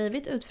gång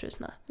blivit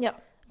utfrusna. Ja.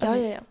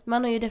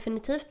 Man har ju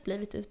definitivt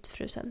blivit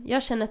utfrusen.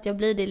 Jag känner att jag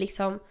blir det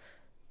liksom...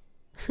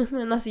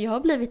 Men alltså jag har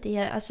blivit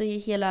det i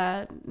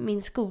hela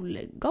min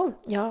skolgång.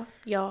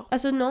 Ja.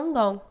 Alltså någon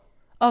gång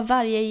av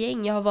varje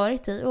gäng jag har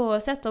varit i.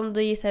 Oavsett om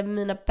det är så här,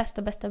 mina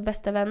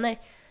bästa vänner.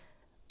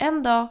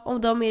 En dag,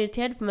 om de är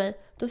irriterade på mig,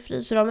 då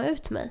fryser de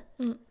ut mig.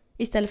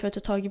 Istället för att ta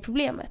tag i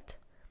problemet.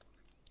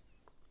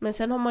 Men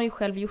sen har man ju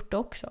själv gjort det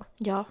också.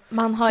 Ja,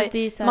 man har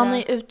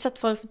ju utsatt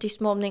folk för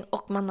tystmobbning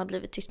och man har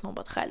blivit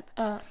tystmobbad själv.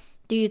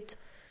 Det är ju ett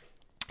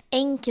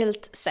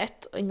enkelt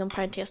sätt, inom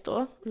parentes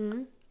då,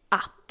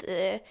 att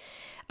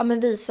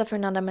visa för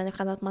den andra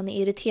människan att man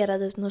är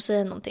irriterad utan att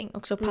säga någonting.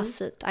 Också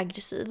passivt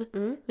aggressiv.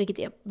 Vilket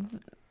är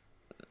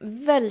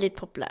väldigt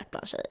populärt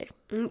bland tjejer.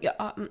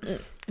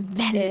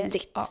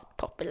 Väldigt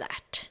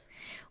populärt.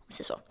 Om vi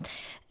säger så.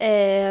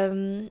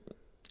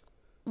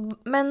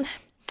 Men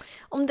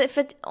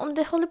om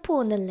det håller på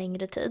under en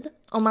längre tid,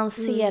 om man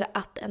ser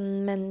att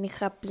en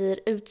människa blir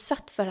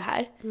utsatt för det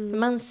här, för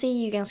man ser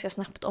ju ganska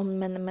snabbt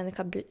om en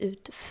människa blir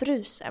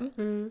utfrusen.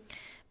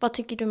 Vad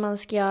tycker du man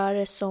ska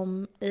göra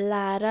som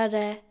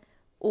lärare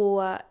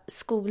och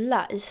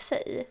skola i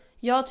sig?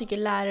 Jag tycker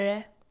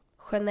lärare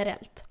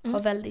generellt har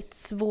väldigt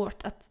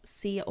svårt att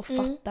se och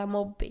fatta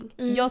mobbing.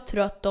 Jag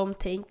tror att de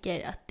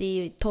tänker att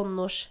det är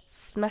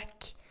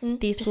tonårssnack.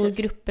 Det är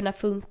så grupperna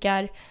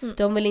funkar.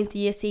 De vill inte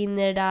ge sig in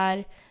i det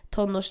där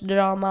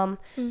tonårsdraman.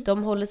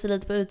 De håller sig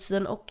lite på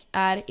utsidan och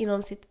är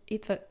inom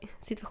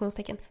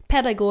situationstecken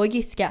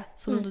pedagogiska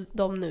som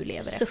de nu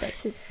lever Så efter.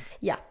 fint.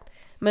 Ja,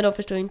 men de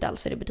förstår ju inte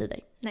alls vad det betyder.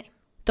 Nej.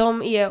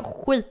 De är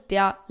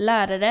skitiga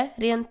lärare,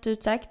 rent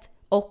ut sagt,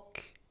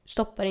 och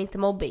stoppar inte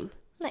mobbing.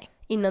 Nej.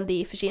 Innan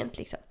det är för sent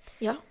liksom.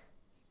 Ja.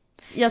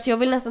 Alltså jag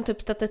vill nästan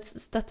typ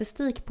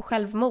statistik på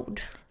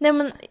självmord. Nej,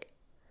 men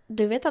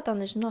du vet att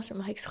Anders gymnasium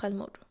har högst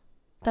självmord?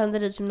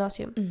 Danderyds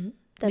gymnasium.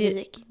 Där vi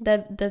gick.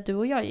 Där du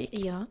och jag gick.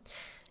 Ja.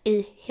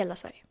 I hela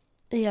Sverige.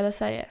 I hela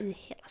Sverige. I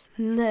hela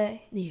Sverige.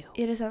 Nej. Jo.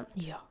 Är det sant?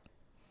 Ja.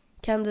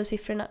 Kan du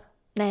siffrorna?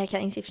 Nej, jag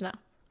kan inte siffrorna.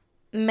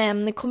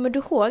 Men kommer du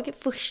ihåg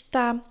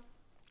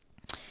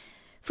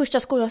första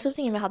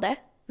skolavslutningen vi hade?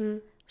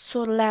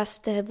 Så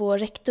läste vår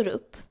rektor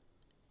upp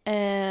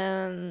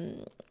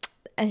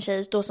en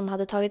tjej då som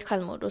hade tagit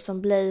självmord och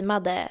som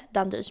blameade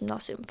Danderyds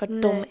gymnasium för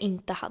att de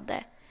inte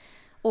hade.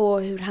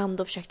 Och hur han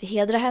då försökte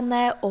hedra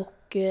henne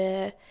och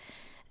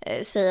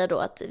säga då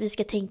att vi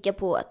ska tänka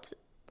på att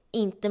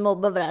inte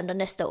mobba varandra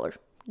nästa år.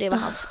 Det var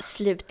hans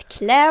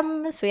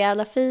slutkläm, så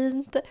jävla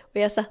fint. Och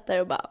jag satt där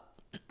och bara,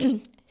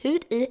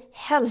 hur i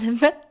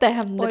helvete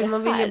hände det här?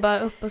 Man vill ju bara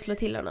upp och slå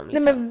till honom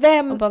liksom. Nej, men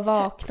vem... Och bara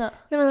vakna.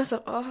 Nej, men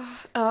alltså,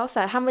 ja, så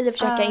här, han ville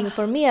försöka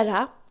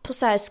informera på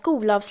så här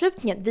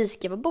skolavslutningen. Vi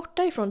ska vara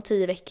borta ifrån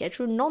 10 veckor.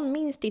 Tror du någon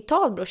minns ditt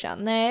tal, brorsan?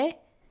 Nej.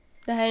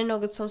 Det här är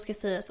något som ska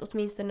sägas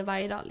åtminstone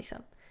varje dag liksom.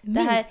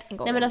 Minst en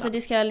gång. Nej men alltså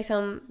det ska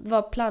liksom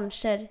vara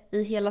planscher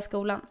i hela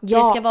skolan.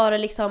 Ja. Det ska vara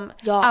liksom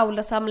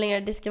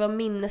aulasamlingar, det ska vara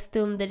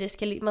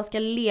minnesstunder, man ska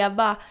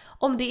leva.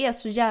 Om det är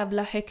så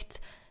jävla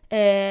högt,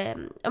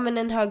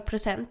 en hög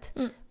procent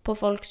på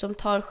folk som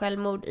tar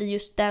självmord i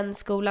just den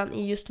skolan,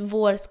 i just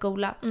vår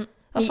skola.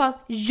 Vad fan,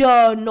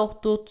 gör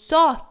något åt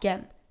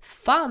saken.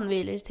 Fan vad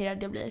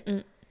irriterad jag blir.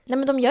 Nej,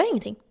 men de gör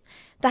ingenting.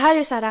 Det här är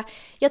ju så här,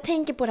 jag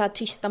tänker på den här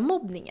tysta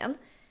mobbningen.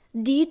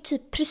 Det är ju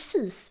typ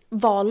precis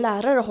vad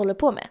lärare håller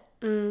på med.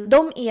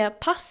 De är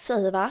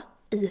passiva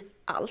i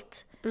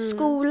allt.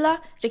 Skola,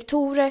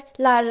 rektorer,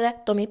 lärare,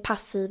 de är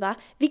passiva.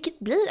 Vilket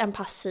blir en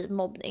passiv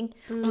mobbning.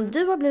 Om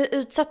du har blivit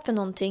utsatt för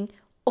någonting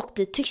och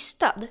blir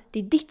tystad, det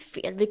är ditt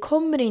fel. Vi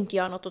kommer inte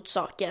göra något åt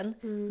saken.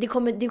 Det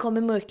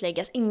kommer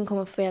mörkläggas, ingen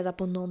kommer få reda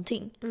på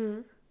någonting.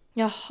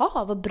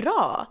 Jaha, vad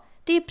bra.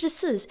 Det är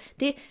precis,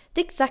 det är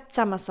exakt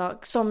samma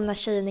sak som när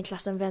tjejen i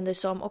klassen vänder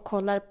sig om och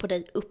kollar på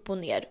dig upp och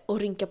ner och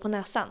rynkar på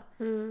näsan.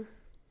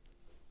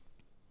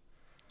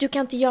 Du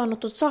kan inte göra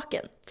något åt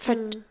saken. För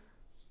att...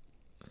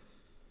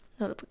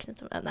 Jag håller på att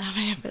knyta med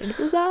näven.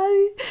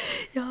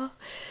 Ja.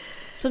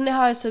 Som ni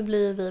hör så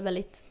blir vi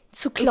väldigt...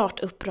 Såklart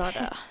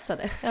upprörda. Så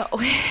det. Ja,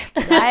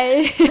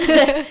 nej.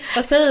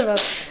 Vad säger man?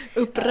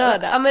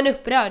 Upprörda. Ja, men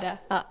upprörda.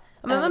 Ja.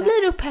 Men man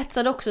blir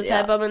upphetsad också. Så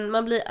här, Ja. men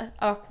man blir...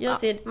 Ja, jag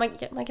ser...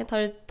 Man kan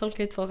tolka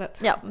det i 2 sätt.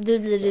 Ja, du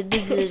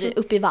blir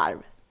upp i varv.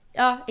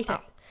 Ja,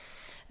 exakt.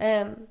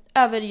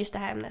 Över just det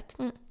här ämnet.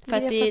 För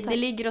att jag det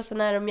ligger oss så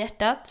nära om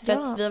hjärtat. För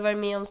Ja. att vi har varit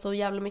med om så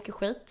jävla mycket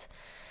skit.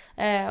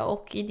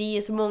 Och det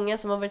är så många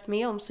som har varit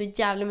med om så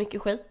jävla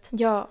mycket skit.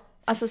 Ja,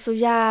 alltså så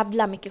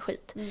jävla mycket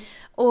skit.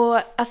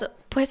 Och alltså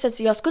på ett sätt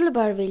så jag skulle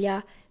bara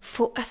vilja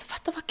få, alltså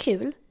fatta vad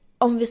kul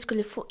om vi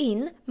skulle få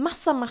in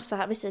massa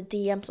vi säger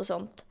DMs och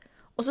sånt.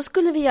 Och så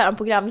skulle vi göra en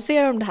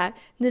programserie om det här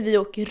när vi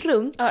åker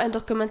runt. Ja, en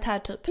dokumentär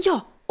typ.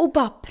 Ja, och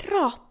bara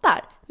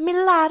pratar med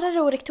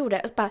lärare och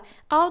rektorer. Och så bara,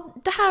 ja,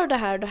 det här och det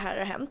här och det här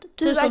har hänt.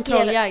 Du som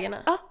trolljägarna.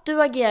 Ja,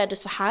 du agerade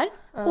så här.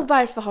 Och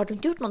varför har du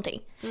inte gjort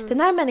någonting?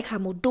 Den här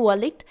människan mår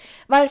dåligt.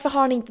 Varför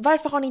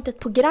har ni inte ett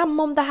program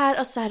om det här?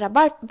 Och så här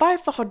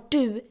varför har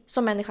du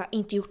som människa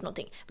inte gjort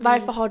någonting?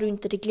 Varför har du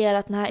inte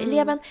reglerat den här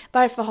eleven?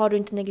 Varför har du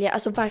inte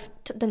reglerat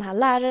den här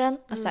läraren?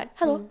 Och så här,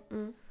 hallå?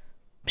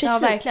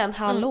 Precis. Ja, verkligen.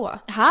 Hallå.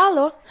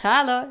 Hallå.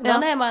 Hallå. Ja.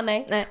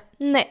 Nej.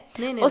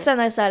 Nej. Och sen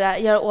är det så här,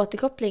 göra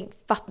återkoppling.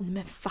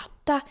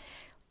 Fatta.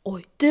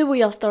 Oj, du och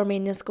jag stormar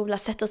in i en skola,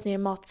 sätter oss ner i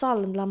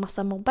matsalen bland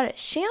massa mobbare.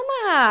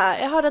 Tjena!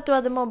 Jag hörde att du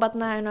hade mobbat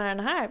den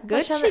här.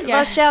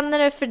 Vad känner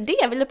du för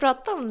det? Vill du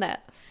prata om det?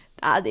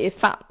 Ja, det är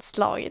fan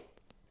slagit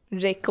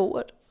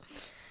rekord.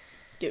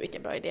 Gud, vilka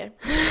bra idéer.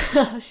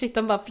 Shit,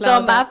 de bara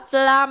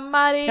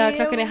flammar in. Ja,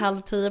 klockan är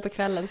 9:30 på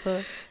kvällen så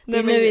det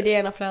är nu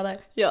idéerna flödar.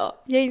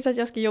 Ja, jag inser att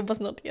jag ska jobba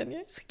snart igen.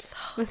 Jag är så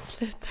klar. Men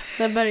sluta.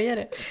 När börjar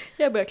det?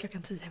 Jag börjar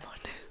 10:00 imorgon.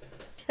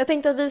 Jag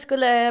tänkte att vi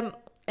skulle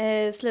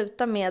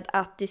sluta med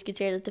att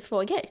diskutera lite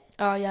frågor.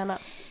 Ja, gärna.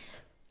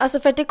 Alltså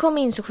för att det kom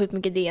in så sjukt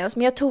mycket DMs,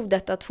 men jag tog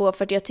detta 2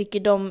 för att jag tycker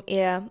de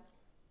är...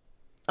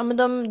 Ja, men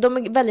de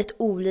är väldigt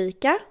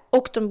olika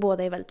och de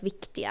båda är väldigt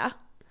viktiga.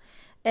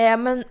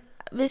 Men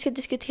vi ska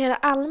diskutera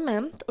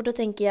allmänt och då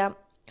tänker jag,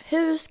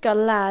 hur ska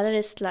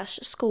lärare /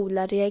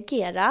 skola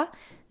reagera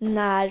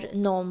när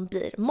någon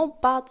blir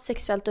mobbad,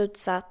 sexuellt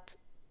utsatt,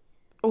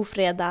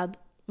 ofredad,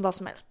 vad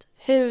som helst?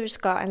 Hur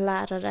ska en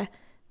lärare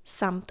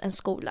samt en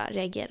skola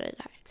reagera i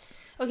det här?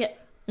 Okej.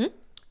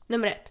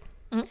 Nummer 1.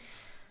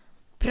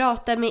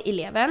 Prata med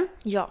eleven.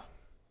 Ja.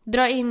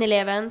 Dra in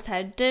eleven så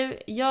här: du,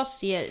 jag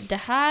ser det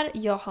här,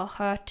 jag har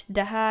hört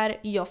det här,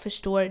 jag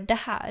förstår det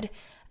här.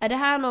 Är det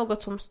här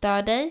något som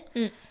stör dig?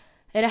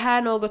 Är det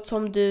här något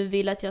som du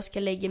vill att jag ska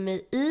lägga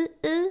mig i?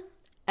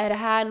 Är det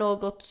här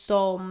något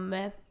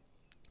som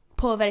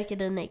påverkar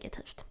dig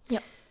negativt? Ja.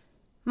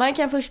 Man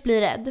kan först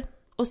bli rädd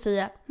och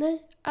säga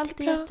nej, allt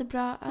är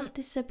jättebra, allt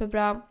är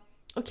superbra.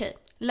 Okej,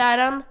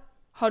 läraren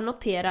har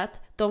noterat,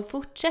 de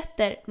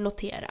fortsätter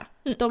notera.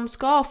 De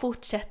ska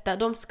fortsätta,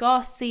 de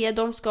ska se,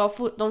 de ska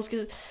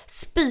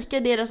spika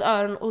deras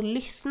öron och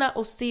lyssna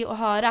och se och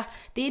höra.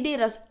 Det är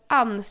deras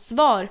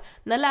ansvar.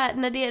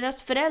 När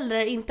deras föräldrar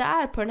inte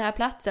är på den här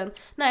platsen,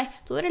 nej,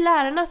 då är det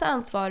lärarnas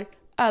ansvar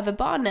över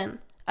barnen,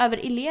 över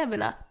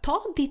eleverna.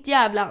 Ta ditt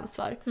jävla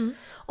ansvar.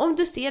 Om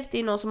du ser att det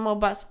är någon som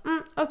mobbas,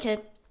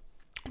 okej,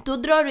 då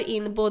drar du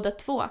in båda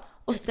två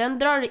och sen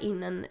drar du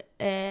in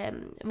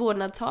en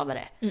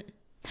vårdnadshavare.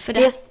 För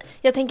det...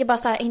 Jag tänker bara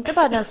så här, inte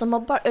bara den som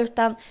mobbar,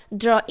 utan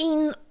dra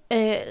in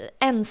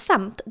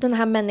ensamt den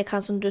här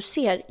människan som du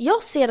ser.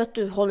 Jag ser att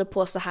du håller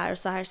på så här och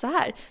så här och så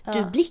här.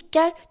 Du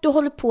blickar, du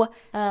håller på.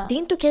 Det är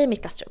inte okej i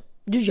mitt klassrum.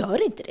 Du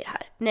gör inte det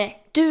här.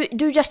 Nej. Du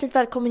är hjärtligt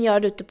välkommen att göra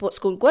det ute på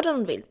skolgården om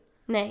du vill.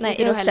 Nej,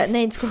 inte du heller.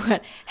 Nej, inte skolgården.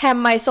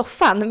 Hemma i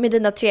soffan med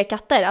dina 3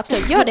 katter.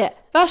 Absolut, gör det.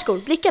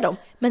 Varsågod, blicka dem.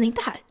 Men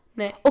inte här.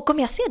 Nej. Och om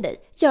jag ser dig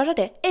göra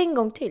det en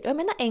gång till, jag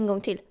menar en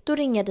gång till, då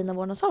ringer jag dina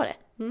vårdnadshavare.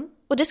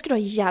 Och det ska du ha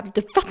jävligt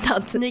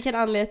uppfattat. Ni kan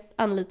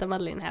anlita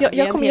Madeleine här.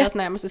 Jag kommer deras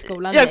närmaste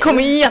skolan. Jag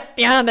kommer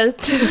jättegärna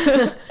dit.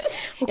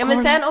 Ja,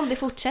 men sen om det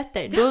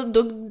fortsätter,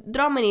 då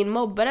drar man in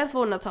mobbarens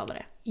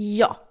vårdnadshavare.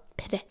 Ja,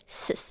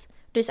 precis.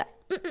 Det är så här,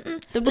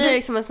 Då blir det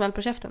liksom en smäll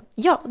på käften.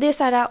 Ja, det är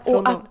så här,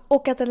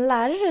 och att en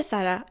lärare så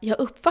här, jag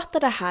uppfattar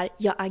det här,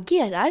 jag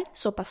agerar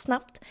så pass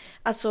snabbt.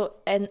 Alltså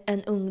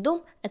en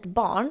ungdom, ett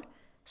barn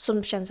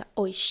som känner så här,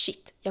 oj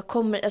shit,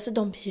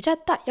 de blir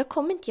rädda. Jag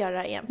kommer inte göra det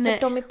här igen. Nej.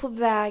 För de är på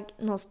väg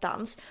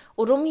någonstans.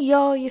 Och de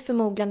gör ju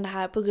förmodligen det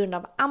här på grund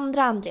av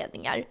andra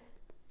anledningar.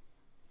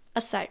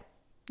 Alltså så här,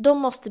 de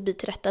måste bli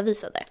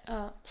tillrättavisade.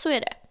 Ja. Så är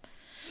det.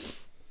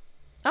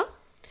 Ja.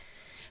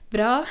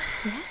 Bra.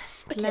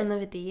 Yes. Lämnar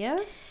vi det.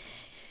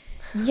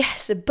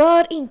 Yes,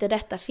 bör inte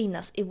detta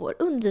finnas i vår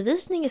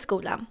undervisning i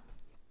skolan?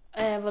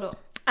 Vadå?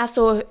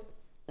 Alltså,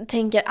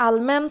 tänker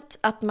allmänt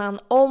att man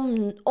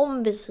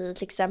om vi säger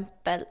till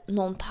exempel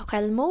någon tar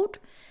självmord,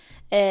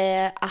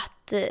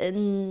 att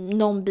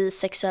någon blir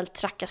sexuellt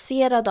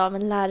trakasserad av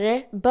en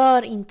lärare,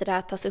 bör inte det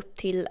här tas upp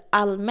till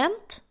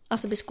allmänt,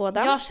 alltså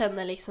beskådan? Jag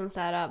känner liksom så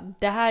här,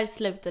 det här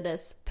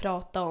slutades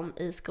prata om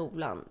i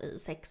skolan i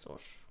 6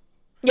 års.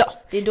 Ja.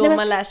 Det är då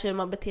man lär sig hur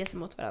man beter sig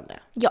mot varandra.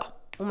 Ja.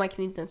 Och man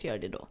kan inte ens göra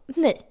det då.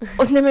 Nej,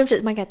 men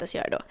precis, man kan inte ens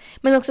göra det då.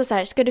 Men också så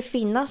här, ska det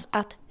finnas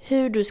att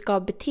hur du ska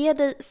bete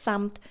dig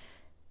samt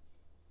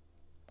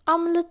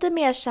lite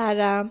mer så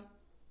här,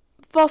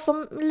 vad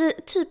som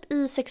typ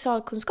i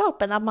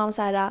sexualkunskapen, att man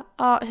så här,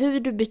 hur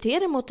du beter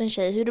dig mot en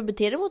tjej, hur du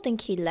beter dig mot en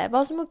kille,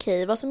 vad som är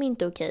okej, vad som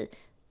inte är okej.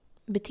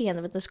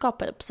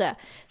 Beteendevetenskap, eller på att säga.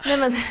 Nej,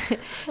 men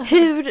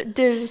hur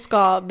du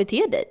ska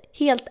bete dig,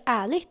 helt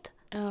ärligt.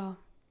 Ja.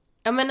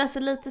 Ja, men alltså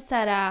lite så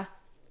här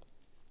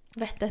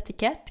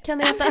vettetikett kan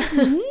det heta.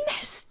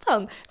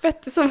 Nästan.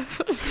 Vette som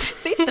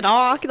sitter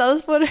rakt,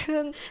 så får du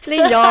en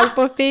linjal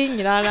på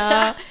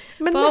fingrarna.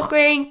 Men på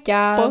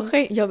skinkan.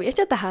 Jag vet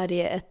ju att det här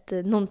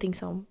är någonting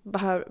som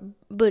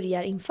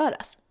börjar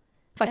införas.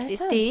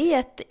 Faktiskt. Det är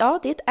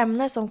ett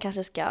ämne som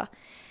kanske ska,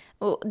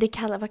 och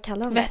vad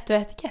kallar de det? Vett och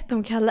etikett.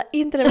 De kallar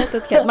inte det vett och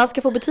etikett. Man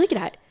ska få betyg i det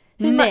här.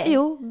 Nej.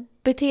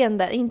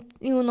 Beteende.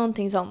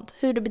 Någonting sånt.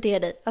 Hur du beter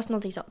dig. Alltså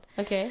någonting sånt.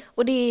 Okej.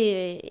 Och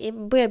det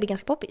börjar bli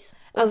ganska poppis.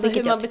 Alltså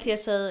hur man beter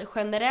sig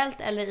generellt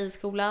eller i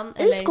skolan?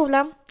 I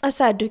skolan.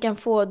 Alltså här, du kan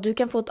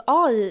få ett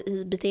A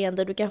i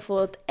beteende. Du kan få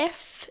ett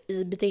F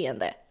i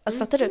beteende. Alltså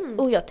fattar du?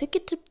 Och jag tycker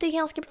typ det är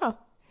ganska bra.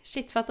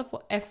 Shit, för att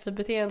få F i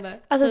beteende.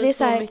 Alltså det är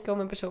så mycket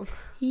om en person.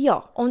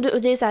 Ja,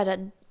 det är så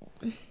här.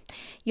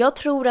 Jag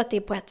tror att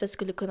det på ett sätt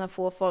skulle kunna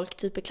få folk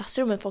typ i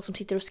klassrummet, folk som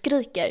sitter och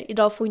skriker.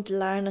 Idag får inte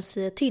lärarna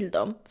säga till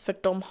dem för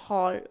att de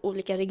har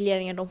olika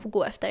regleringar de får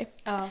gå efter.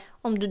 Ja.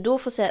 Om du då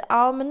får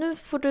säga, men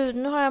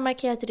nu har jag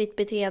markerat ditt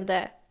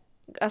beteende,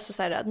 alltså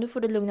så här, nu får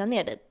du lugna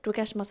ner dig. Då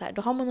kanske man säger,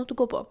 då har man något att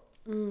gå på.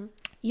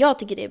 Jag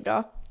tycker det är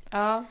bra.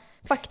 Ja.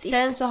 Faktiskt.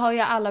 Sen så har ju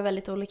alla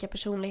väldigt olika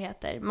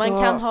personligheter.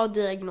 Man kan ha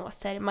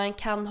diagnoser, man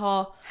kan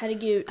ha...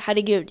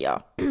 Herregud,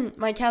 ja.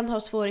 Man kan ha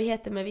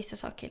svårigheter med vissa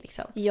saker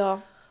liksom. Ja.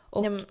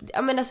 Och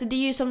ja, men alltså det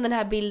är ju som den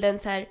här bilden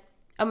så här,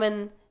 ja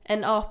men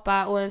en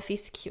apa och en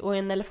fisk och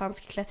en elefant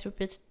ska klättra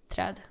upp i ett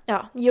träd.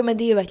 Ja, jo men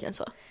det är ju verkligen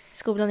så.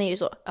 Skolan är ju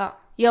så. Ja.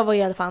 Jag var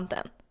ju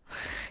elefanten.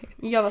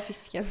 Jag var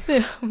fisken.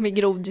 Med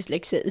grov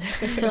dyslexi.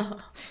 Ja.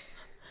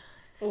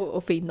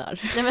 Och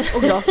finnar. Nej, men...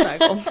 Och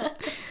glasögon.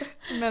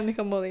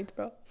 Människan mår inte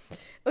bra.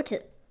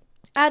 Okej.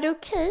 Är det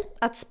okej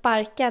att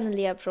sparka en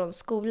elev från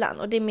skolan?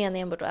 Och det menar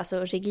jag bara alltså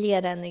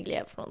reglera en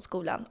elev från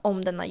skolan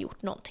om den har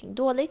gjort någonting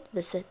dåligt.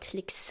 Vi säger till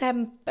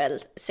exempel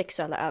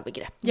sexuella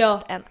övergrepp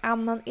mot en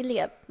annan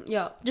elev.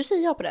 Ja. Du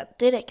säger ja på den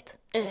direkt.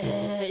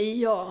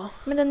 Ja.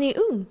 Men den är ju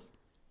ung.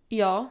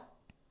 Ja.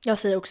 Jag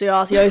säger också ja,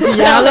 alltså jag är så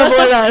jävla på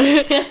det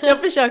där.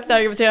 Jag försökte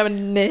argumentera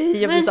men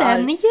nej, jag blir så arg.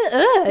 Den är ju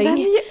ung. Den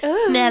är ju ung.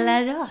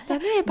 Snälla rara. Den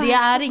är bara Det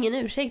är ingen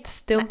ursäkt,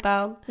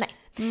 stumpan. Nej.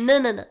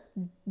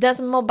 Den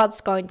som mobbad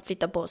ska inte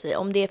flytta på sig.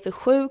 Om det är för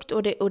sjukt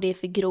och det är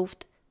för grovt,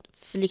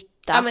 flytta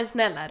Ja men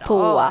snälla på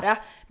rara.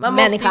 Man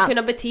måste ju människan.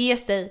 kunna bete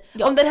sig.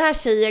 Ja. Om den här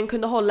tjejen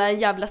kunde hålla en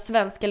jävla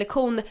svenska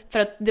lektion för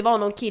att det var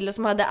någon kille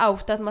som hade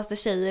outat massa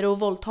tjejer och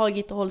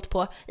våldtagit och hållit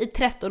på i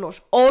 13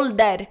 års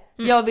ålder.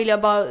 Jag vill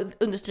bara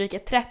understryka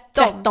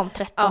 13.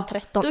 13.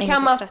 Då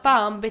kan man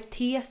fan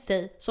bete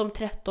sig som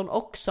 13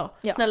 också.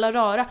 Ja. Snälla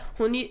rara.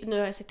 Hon är ju, nu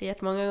har jag sagt det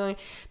jättemånga gånger,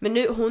 men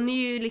nu, hon är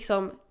ju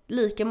liksom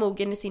lika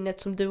mogen i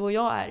sinnet som du och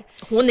jag är.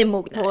 Hon är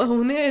mognare.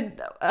 Hon är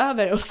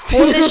över oss.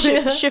 Hon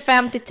är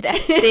 25 till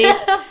 30.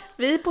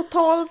 Vi är på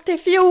 12 till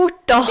 14.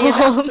 Det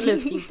är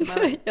absolut inte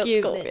man. Jag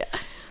Gud, skojar. nej.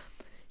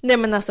 Nej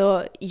men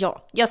alltså,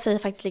 ja. Jag säger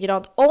faktiskt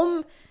likadant.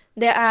 Om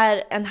det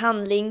är en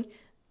handling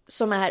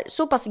som är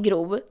så pass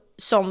grov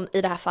som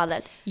i det här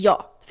fallet,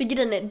 ja. För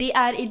grejen är, det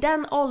är i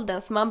den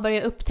åldern som man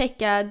börjar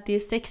upptäcka det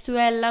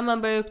sexuella,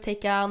 man börjar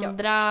upptäcka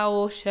andra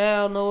och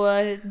kön och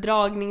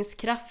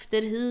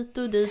dragningskrafter hit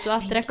och dit och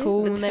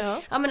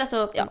attraktioner. Ja men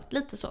alltså,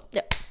 lite så.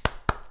 Ja.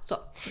 Så.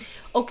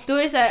 Och då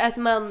är det så här att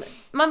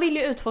man vill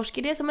ju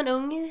utforska det som en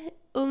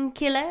ung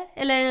kille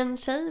eller en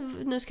tjej.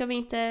 Nu ska vi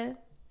inte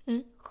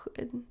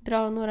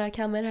dra några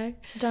kammer här.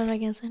 Dra några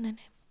gränser, nej.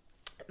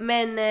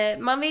 Men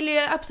man vill ju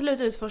absolut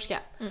utforska.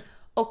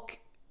 Och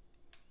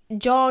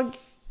jag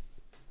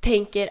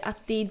tänker att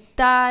det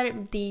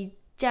är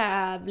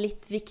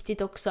jävligt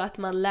viktigt också att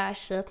man lär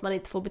sig att man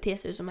inte får bete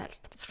sig hur som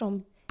helst.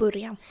 Från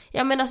början.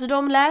 Ja men alltså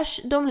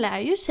de lär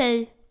ju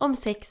sig om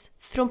sex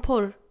från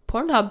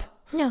Pornhub.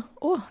 Ja,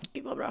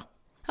 gud vad bra.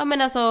 Ja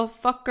men alltså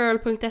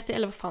fuckgirl.se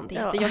eller vad fan det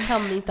heter. Jag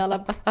kan inte alla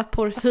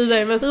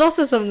porrsidor men...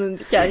 Låtsas som du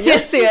inte kan,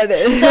 jag ser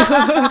dig.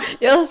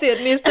 Jag ser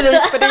din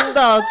historik på din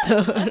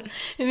dator.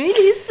 Min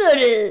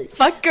historik.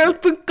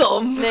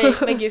 Fuckgirl.com. Nej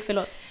men gud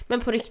förlåt.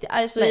 Men på riktigt,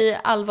 alltså i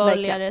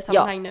allvarligare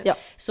sammanhang nu.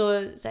 Så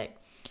här,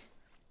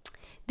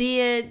 det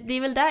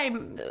är väl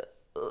där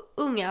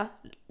unga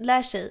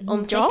lär sig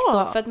om sex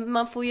då. För att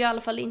man får ju i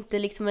alla fall inte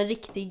liksom en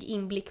riktig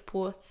inblick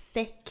på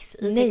sex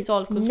i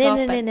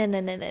sexualkunskapen.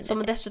 Nej.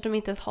 Som dessutom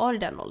inte ens har i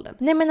den åldern.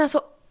 Nej men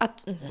alltså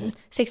att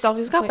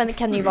sexualkunskapen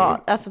kan ju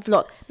vara, alltså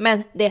förlåt,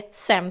 men det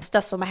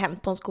sämsta som har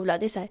hänt på en skola,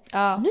 det är så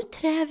här, nu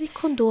trär vi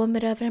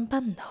kondomer över en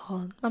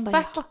banan. Man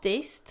bara,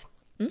 faktiskt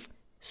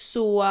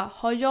så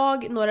har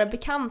jag några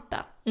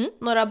bekanta,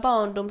 några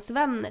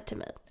barndomsvänner till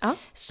mig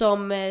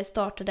som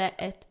startade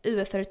ett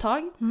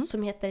UF-företag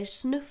som heter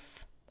Snuff.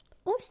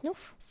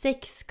 Snuff.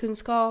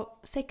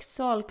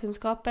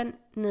 Sexualkunskapen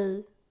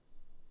ni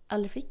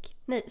aldrig fick.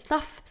 Nej,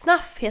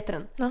 Snaff heter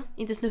den. Ja.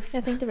 Inte Snuff.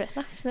 Jag tänkte på det.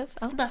 Snuff.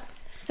 Ja. Snaff.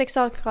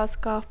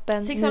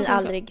 Sexualkunskapen ni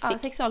aldrig fick. Ja,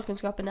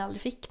 sexualkunskapen ni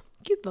aldrig fick.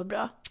 Gud vad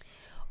bra.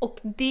 Och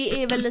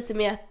det är väl lite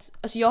mer att,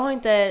 alltså jag har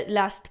inte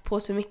läst på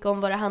så mycket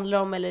om vad det handlar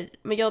om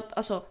men jag,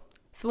 alltså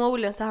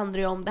förmodligen så handlar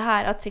det om det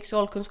här att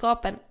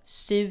sexualkunskapen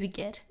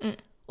suger.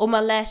 Och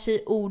man lär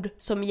sig ord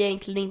som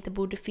egentligen inte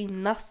borde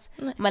finnas.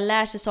 Nej. Man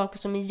lär sig saker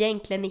som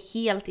egentligen är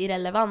helt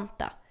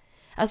irrelevanta.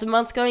 Alltså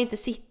man ska inte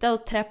sitta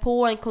och trä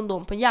på en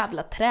kondom på en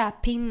jävla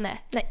träpinne.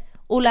 Nej.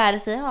 Och lära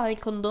sig, en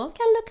kondom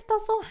kan lukta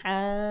så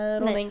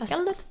här. Och den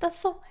kan lukta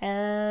så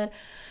här.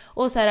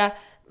 Och så här,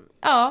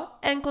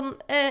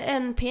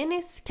 en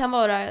penis kan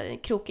vara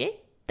krokig.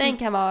 Den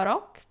kan vara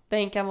rak.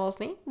 Den kan vara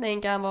sned.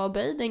 Den kan vara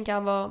böjd. Den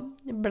kan vara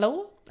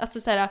blå.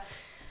 Alltså så här,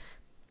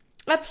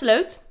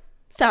 absolut.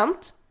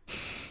 Sant.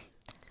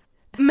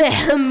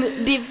 Men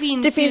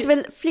det finns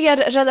väl fler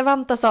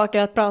relevanta saker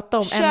att prata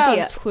om än det.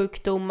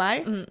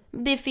 Könssjukdomar.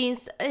 Det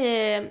finns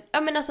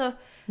men alltså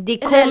det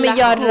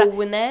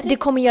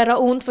kommer göra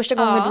ont första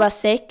gången du har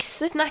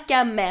sex.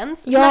 Snacka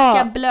mens,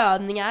 snacka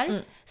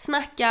blödningar,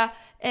 snacka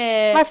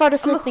varför har du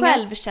flyttningar?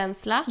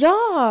 Självkänsla.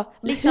 Ja,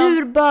 liksom.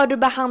 Hur bör du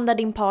behandla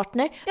din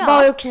partner?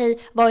 Vad är okej,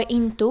 vad är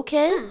inte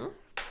okej?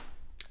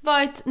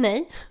 Vad är ett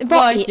nej?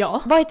 Vad är ett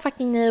ja? Vad är ett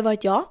fucking nej och vad är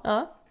ett ja?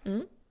 Ja.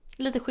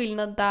 Lite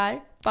skillnad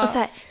där. Och så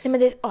här, nej men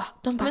det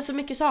de bara, men så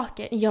mycket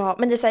saker. Ja,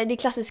 men det är så här, det är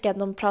klassiska att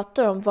de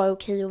pratar om vad är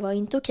okej och vad är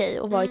inte okej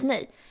och vad är ett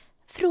nej.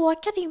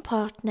 Fråga din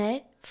partner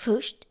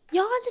först,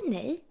 ja eller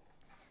nej.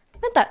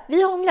 Vänta,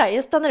 vi hånglar,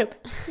 jag stannar upp.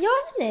 Ja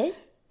eller nej?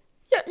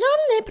 Ja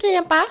eller nej på dig,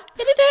 Jampa? Är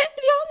det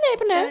ja eller nej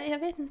på nu? Jag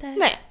vet inte.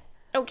 Nej,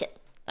 okej.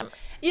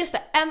 Just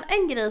det,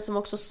 en grej som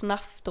också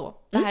Snaff då,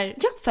 det här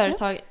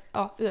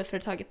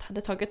UF-företaget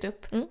hade tagit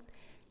upp,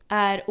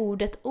 är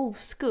ordet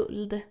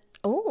oskuld.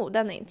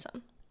 Den är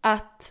intressant.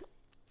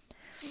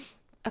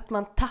 Att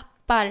man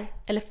tappar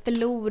eller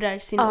förlorar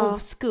sin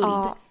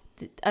oskuld.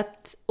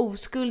 Att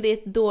oskuld är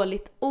ett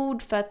dåligt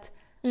ord för att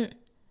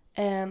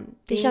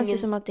det känns ju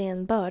som att det är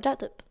en börda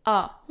typ.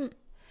 Ja.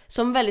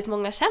 som väldigt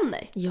många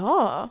känner.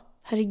 Ja,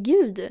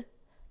 herregud.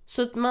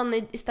 Så att man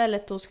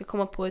istället då ska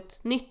komma på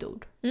ett nytt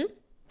ord.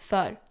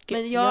 För.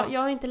 Men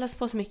jag har inte läst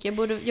på så mycket.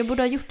 Jag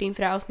borde ha gjort det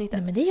inför det här avsnittet.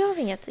 Nej, men det gör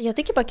inget. Jag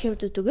tycker bara kul att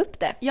du tog upp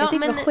det. Ja, jag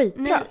tyckte det var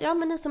skitbra.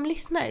 Men ni som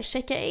lyssnar,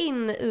 checka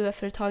in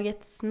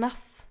UF-företaget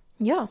Snaff.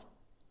 Ja.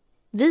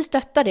 Vi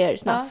stöttar er,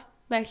 Snaff. Ja,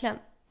 verkligen.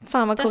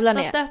 Fan vad coola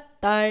ni är.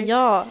 Stöttar.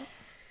 Ja.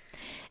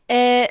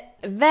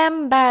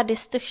 Vem bär det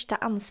största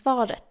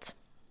ansvaret?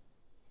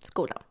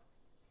 Skolan.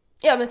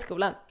 Ja, men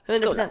skolan.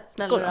 100%.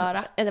 Snälla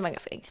röra. Det var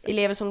ganska enkelt.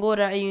 Elever som går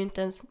där är ju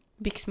inte ens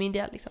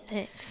byxmyndiga liksom.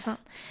 Nej, fan.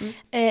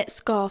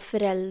 Ska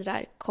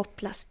föräldrar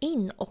kopplas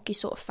in och i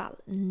så fall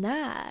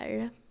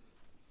när?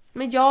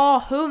 Men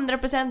ja,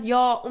 100%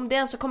 ja. Om det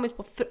ens har kommit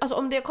på, alltså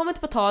om det har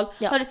kommit på tal,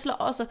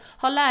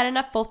 har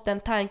lärarna fått den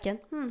tanken.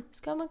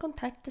 Ska man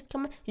kontakta? Ska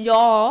man?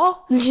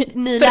 Ja,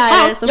 ni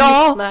lärare som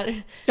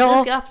lyssnar. Ja.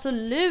 Ni ska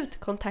absolut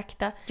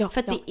kontakta. Ja, för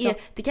att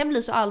det kan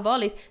bli så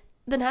allvarligt.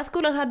 Den här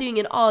skolan hade ju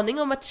ingen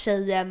aning om att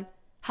tjejen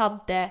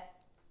hade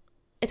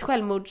ett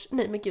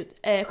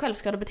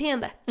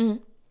självskadebeteende.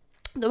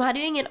 De hade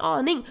ju ingen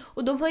aning.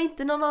 Och de har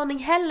inte någon aning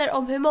heller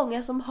om hur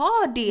många som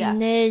har det.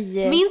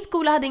 Nej. Min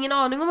skola hade ingen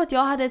aning om att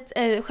jag hade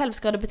ett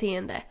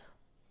självskadebeteende.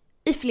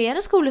 I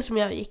flera skolor som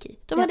jag gick i.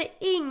 De hade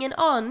ingen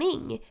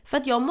aning. För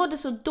att jag mådde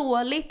så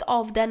dåligt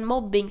av den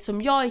mobbing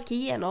som jag gick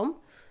igenom.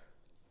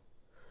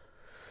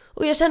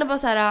 Och jag kände bara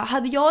så här,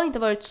 hade jag inte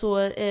varit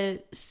så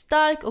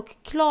stark och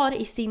klar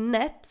i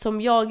sinnet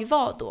som jag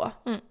var då.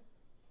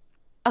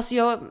 Alltså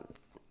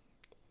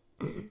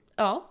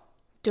ja.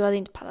 Du hade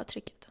inte pallat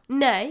trycket.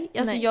 Nej,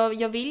 alltså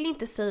jag vill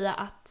inte säga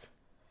att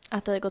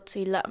det hade gått så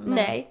illa.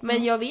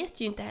 Men jag vet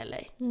ju inte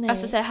heller. Nej.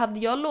 Alltså så här, hade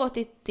jag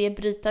låtit det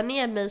bryta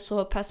ner mig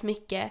så pass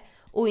mycket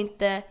och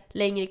inte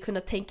längre kunna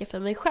tänka för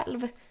mig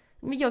själv.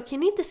 Men jag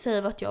kan inte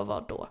säga vad jag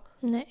var då.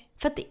 Nej.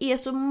 För att det är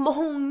så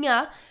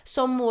många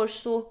som mår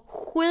så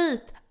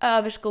skit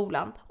över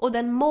skolan. Och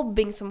den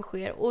mobbing som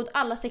sker. Och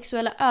alla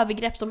sexuella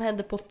övergrepp som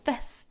händer på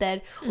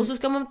fester. Och så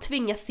ska man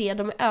tvingas se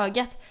dem i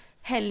ögat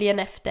helgen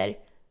efter.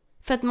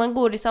 För att man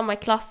går i samma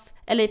klass.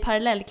 Eller i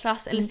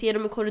parallellklass. Eller ser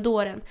dem i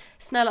korridoren.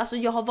 Snälla, alltså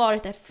jag har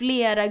varit där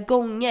flera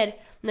gånger.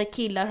 När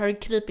killar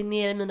har krypit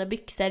ner i mina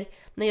byxor.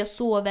 När jag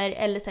sover.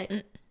 Eller så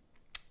här,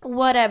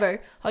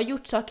 whatever. Har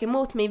gjort saker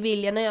mot mig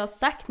vilja när jag har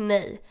sagt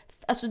nej.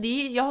 Alltså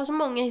jag har så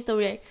många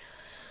historier.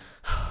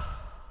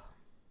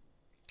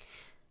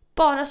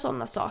 Bara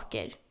sådana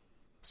saker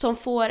som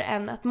får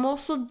en att må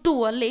så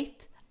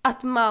dåligt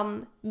att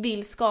man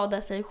vill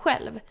skada sig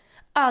själv.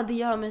 Det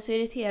gör mig så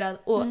irriterad.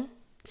 Och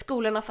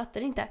skolorna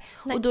fattar inte.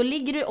 Nej. Och då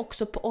ligger det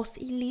också på oss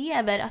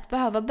elever att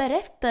behöva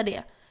berätta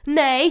det.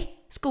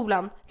 Nej,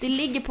 skolan. Det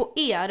ligger på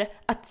er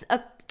att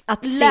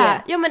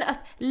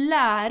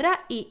lära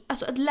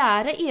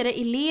era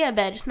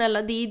elever,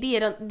 snälla, det är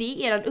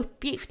er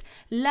uppgift.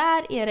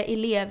 Lär era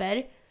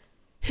elever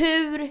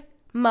hur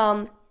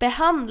man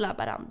behandlar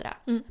varandra.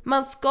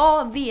 Man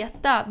ska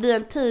veta vid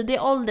en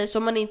tidig ålder, så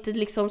man inte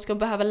liksom ska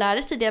behöva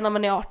lära sig det när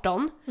man är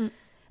 18.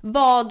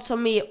 Vad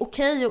som är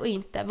okej och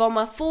inte, vad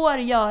man får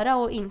göra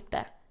och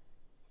inte.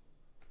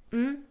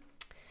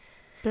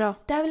 Bra.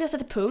 Där vill jag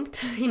sätta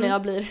punkt innan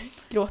jag blir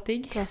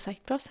gråtig.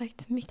 Bra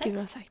sagt. Mycket Tack.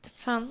 Bra sagt.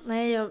 Fan,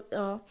 nej,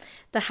 ja.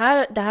 Det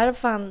här är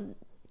fan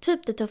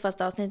typ det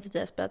tuffaste avsnittet vi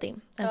har spelat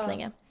in än så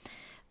länge.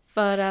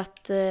 För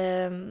att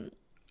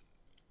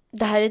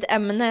det här är ett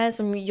ämne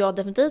som jag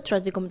definitivt tror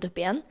att vi kommer ta upp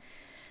igen.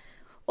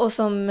 Och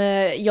som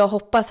jag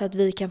hoppas att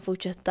vi kan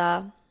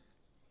fortsätta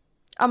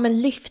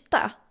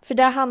lyfta. För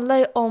det handlar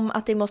ju om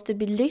att det måste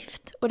bli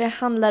lyft. Och det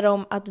handlar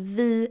om att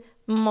vi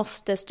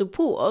måste stå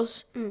på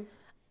oss.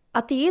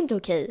 Att det är inte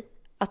okej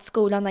att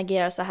skolan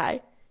agerar så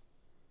här.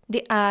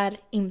 Det är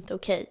inte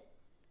okej.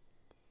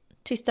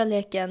 Tysta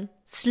leken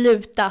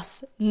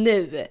slutas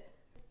nu.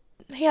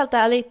 Helt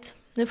ärligt,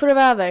 nu får det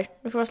vara över.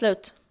 Nu får det vara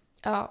slut.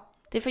 Ja,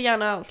 det får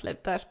gärna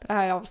avsluta efter det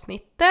här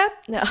avsnittet.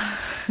 Ja.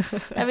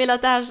 Jag vill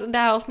att det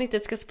här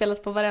avsnittet ska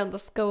spelas på varenda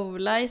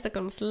skola i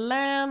Stockholms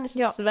län, i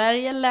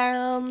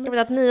Sverigelän. Jag vill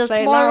att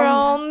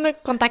Nyhetsmorgon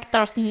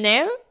kontaktar oss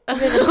nu.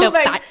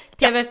 TV4,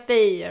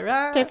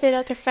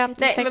 TV5,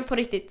 Nej, men på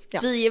riktigt,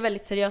 vi är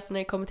väldigt seriösa när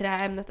det kommer till det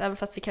här ämnet. Även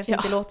fast vi kanske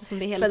inte låter som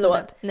det hela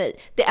tiden. Nej,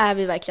 det är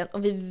vi verkligen.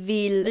 Och vi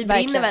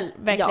brinner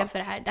verkligen för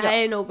det här. Det här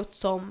är något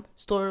som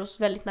står oss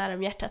väldigt nära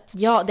om hjärtat.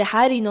 Ja, det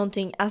här är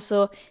någonting,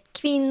 alltså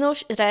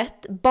kvinnors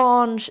rätt,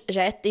 barns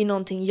rätt är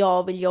någonting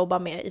jag vill jobba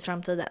med i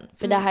framtiden.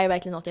 För det här är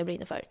verkligen något jag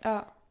brinner för.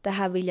 Ja. Det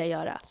här vill jag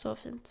göra. Så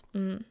fint.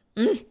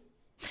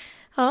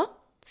 Ja.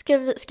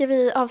 Ska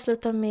vi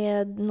avsluta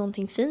med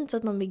någonting fint så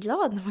att man blir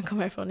glad när man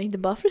kommer härifrån, inte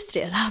bara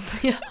frustrerad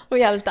och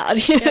jävligt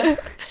arg.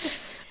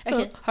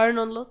 Okej, har du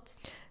någon låt?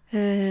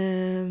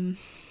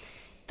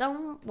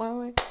 Don't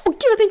worry. Gud,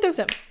 jag tänkte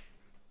också.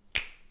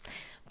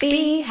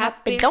 Be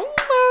happy, don't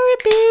worry,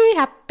 be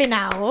happy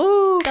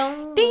now.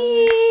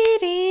 Be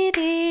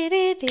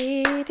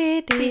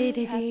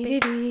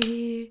happy.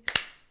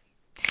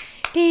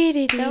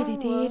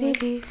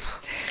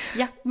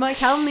 Ja, man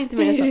kan inte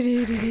mer så.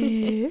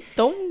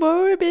 Don't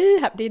worry, be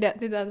happy.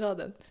 Det är den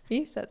raden.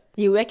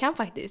 Jo, jag kan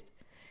faktiskt.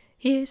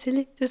 Here's a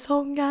little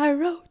song I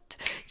wrote.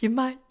 You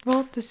might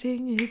want to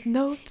sing it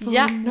note for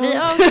Ja, note. vi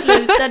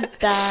avslutar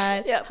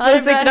där. Ja, Ha det puss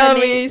och bra,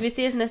 kramis. hörni. Vi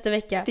ses nästa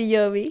vecka. Det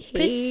gör vi.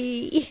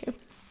 Hej. Puss.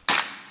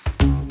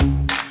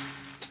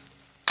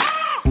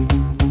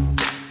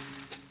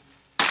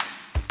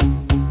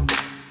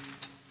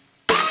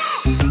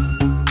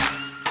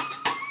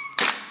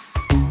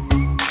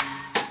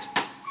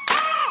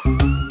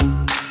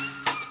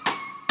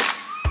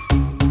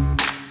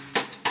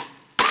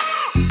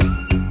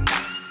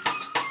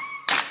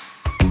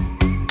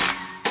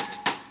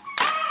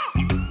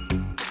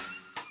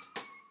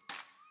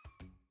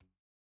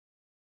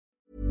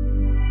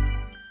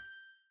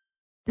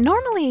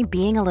 Normally,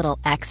 being a little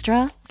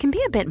extra can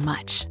be a bit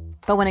much,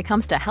 but when it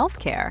comes to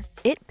healthcare,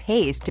 it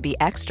pays to be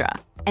extra.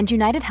 And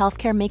United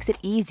Healthcare makes it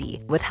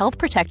easy with Health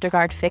Protector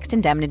Guard fixed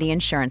indemnity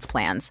insurance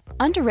plans.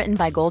 Underwritten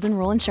by Golden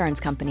Rule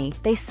Insurance Company,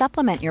 they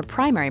supplement your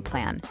primary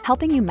plan,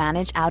 helping you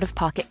manage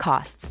out-of-pocket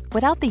costs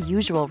without the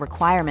usual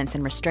requirements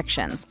and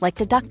restrictions like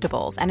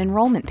deductibles and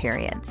enrollment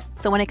periods.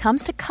 So when it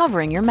comes to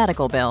covering your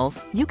medical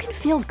bills, you can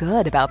feel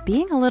good about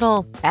being a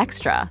little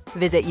extra.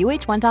 Visit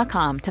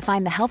uh1.com to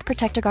find the Health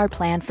Protector Guard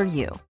plan for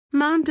you.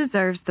 Mom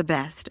deserves the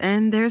best,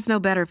 and there's no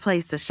better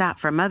place to shop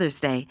for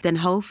Mother's Day than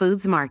Whole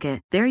Foods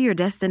Market. They're your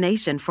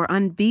destination for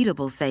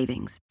unbeatable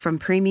savings, from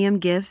premium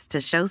gifts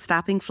to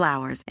show-stopping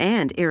flowers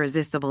and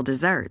irresistible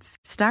desserts.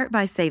 Start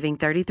by saving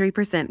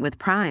 33% with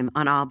Prime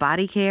on all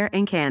body care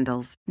and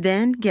candles.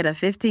 Then get a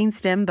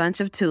 15-stem bunch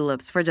of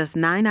tulips for just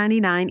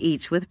 $9.99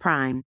 each with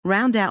Prime.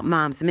 Round out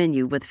Mom's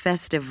menu with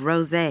festive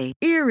rosé,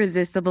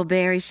 irresistible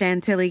berry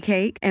chantilly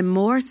cake, and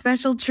more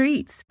special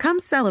treats. Come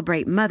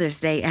celebrate Mother's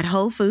Day at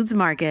Whole Foods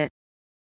Market.